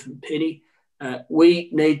earlier from Penny, we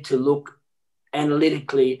need to look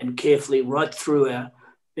analytically and carefully right through our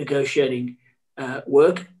negotiating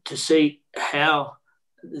work to see how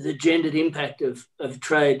the gendered impact of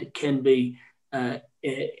trade can be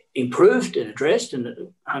improved and addressed.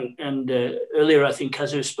 And earlier, I think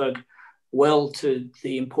Kazu spoke well to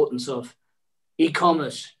the importance of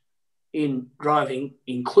e-commerce in driving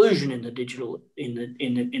inclusion in the digital, in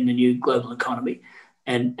the new global economy.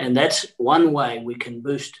 And that's one way we can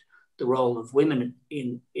boost the role of women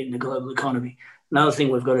in the global economy. Another thing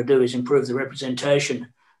we've got to do is improve the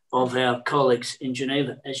representation of our colleagues in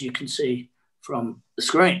Geneva, as you can see from the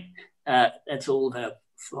screen. That's all of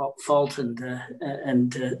our fault and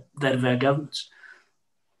that of our governments.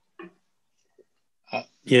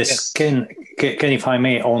 Yes, Ken, if I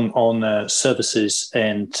may, on services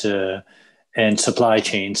and supply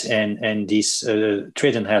chains and this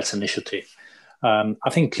trade and health initiative. I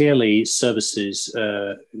think clearly services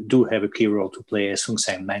do have a key role to play, as Hung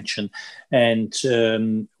Seng mentioned. And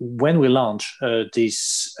when we launch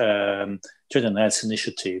this trade and health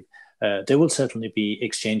initiative, there will certainly be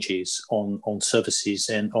exchanges on services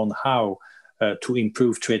and on how to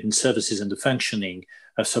improve trade and services and the functioning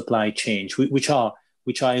of supply chains, which are,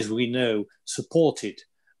 as we know, supported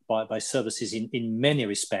by services in many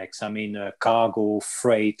respects. I mean, cargo,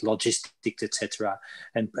 freight, logistics, etc.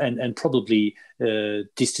 And probably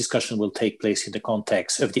this discussion will take place in the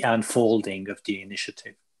context of the unfolding of the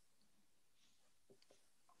initiative.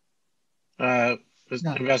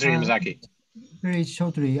 Ambassador Yamazaki. Very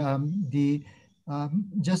shortly,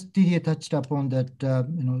 just Didier touched upon that.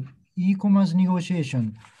 E-commerce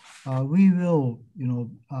negotiation. We will,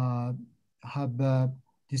 have a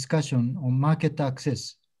discussion on market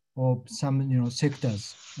access of some,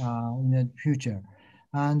 sectors in the future.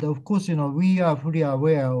 And of course, we are fully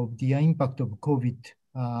aware of the impact of COVID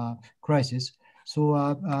crisis. So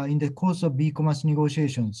in the course of e-commerce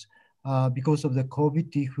negotiations, because of the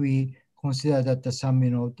COVID, if we consider that some,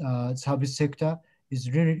 service sector is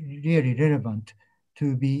really relevant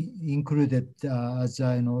to be included as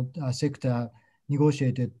a sector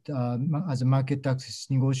negotiated as a market access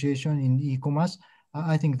negotiation in e-commerce,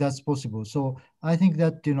 I think that's possible. So I think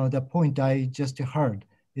that, the point I just heard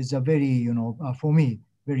is a very, for me,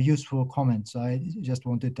 very useful comment. So I just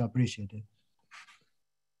wanted to appreciate it.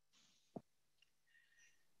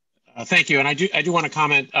 Thank you. And I do want to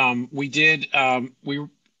comment.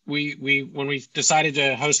 when we decided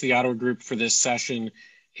to host the Ottawa group for this session,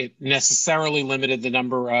 it necessarily limited the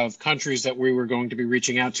number of countries that we were going to be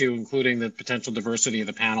reaching out to, including the potential diversity of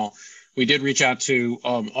the panel. We did reach out to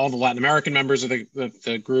all the Latin American members of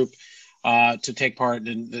the group to take part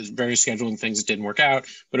in the various scheduling things that didn't work out,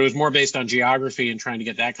 but it was more based on geography and trying to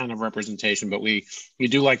get that kind of representation. But we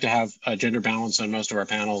do like to have a gender balance on most of our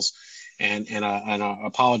panels, and I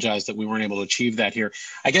apologize that we weren't able to achieve that here.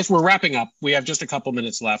 I guess we're wrapping up. We have just a couple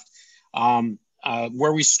minutes left.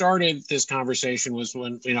 Where we started this conversation was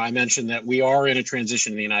when I mentioned that we are in a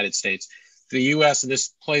transition in the United States. The U.S., and this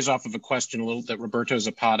plays off of a question a little that Roberto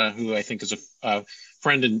Zapata, who I think is a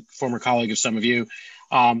friend and former colleague of some of you,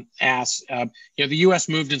 asked. The U.S.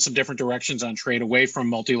 moved in some different directions on trade, away from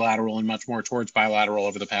multilateral and much more towards bilateral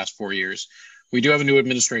over the past 4 years. We do have a new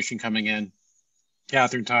administration coming in.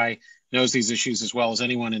 Catherine Tai knows these issues as well as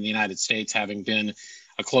anyone in the United States, having been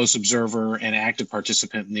a close observer and active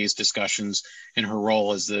participant in these discussions in her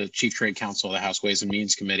role as the Chief Trade Counsel of the House Ways and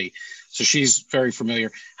Means Committee. So she's very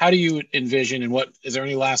familiar. How do you envision, and is there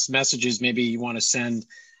any last messages maybe you want to send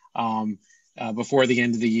before the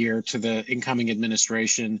end of the year to the incoming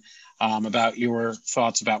administration about your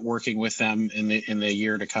thoughts about working with them in the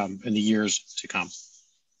years to come?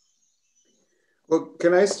 Well,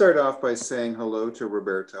 can I start off by saying hello to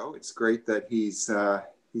Roberto? It's great that he's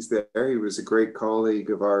there. He was a great colleague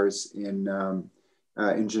of ours in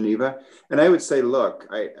Geneva. And I would say, look,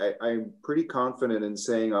 I'm pretty confident in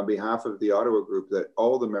saying on behalf of the Ottawa group that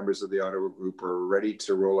all the members of the Ottawa group are ready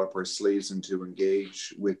to roll up our sleeves and to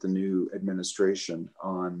engage with the new administration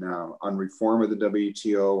on reform of the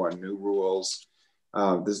WTO, on new rules.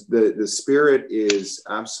 The spirit is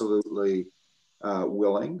absolutely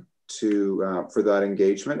willing for that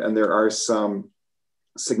engagement. And there are some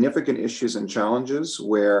significant issues and challenges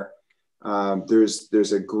where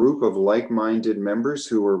there's a group of like-minded members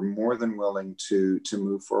who are more than willing to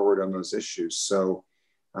move forward on those issues. So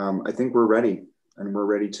I think we're ready, and we're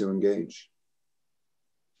ready to engage.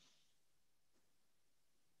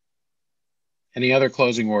 Any other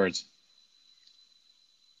closing words?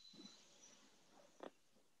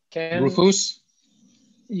 Ken? Rufus?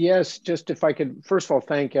 Yes, just if I could, first of all,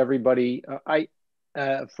 thank everybody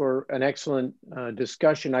for an excellent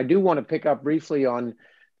discussion. I do want to pick up briefly on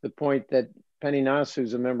the point that Penny Nass,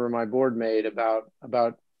 who's a member of my board, made about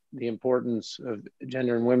the importance of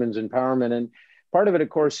gender and women's empowerment. And part of it, of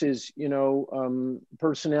course, is,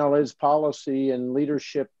 personnel is policy and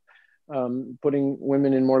leadership, putting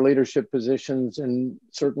women in more leadership positions, and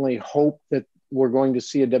certainly hope that we're going to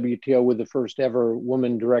see a WTO with the first ever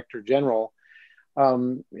woman director general.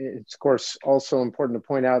 It's, of course, also important to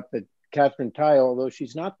point out that Catherine Tai, although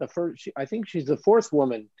she's not the first, I think she's the fourth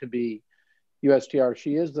woman to be USTR.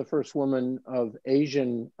 She is the first woman of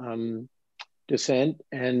Asian descent,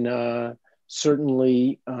 and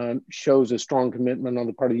certainly shows a strong commitment on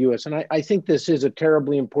the part of the US. And I think this is a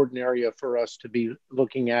terribly important area for us to be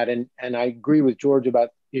looking at. And I agree with George about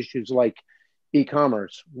issues like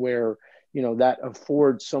e-commerce, where that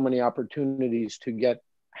affords so many opportunities to get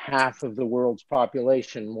half of the world's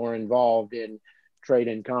population more involved in trade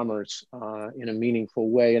and commerce in a meaningful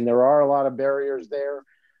way. And there are a lot of barriers there,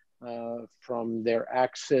 from their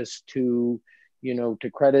access to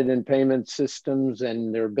credit and payment systems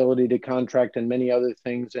and their ability to contract and many other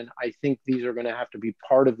things. And I think these are going to have to be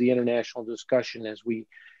part of the international discussion as we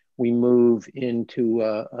move into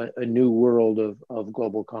a new world of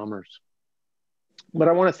global commerce. But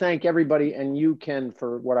I want to thank everybody, and you, Ken,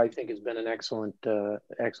 for what I think has been an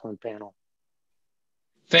excellent panel.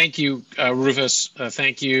 Thank you, Rufus.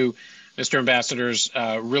 Thank you, Mr. Ambassadors.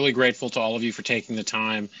 Really grateful to all of you for taking the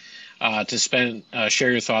time to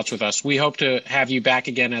share your thoughts with us. We hope to have you back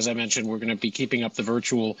again. As I mentioned, we're going to be keeping up the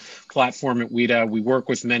virtual platform at WITA. We work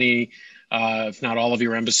with many, if not all of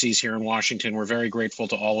your embassies here in Washington. We're very grateful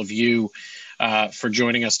to all of you for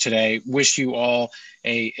joining us today. Wish you all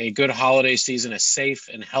a good holiday season, a safe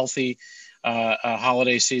and healthy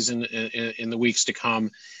holiday season in the weeks to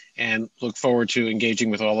come, and look forward to engaging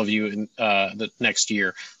with all of you in the next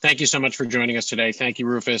year. Thank you so much for joining us today. Thank you,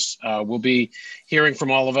 Rufus. We'll be hearing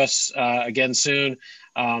from all of us again soon.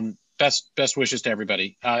 Best wishes to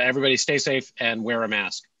everybody. Everybody stay safe and wear a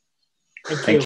mask. Thank you.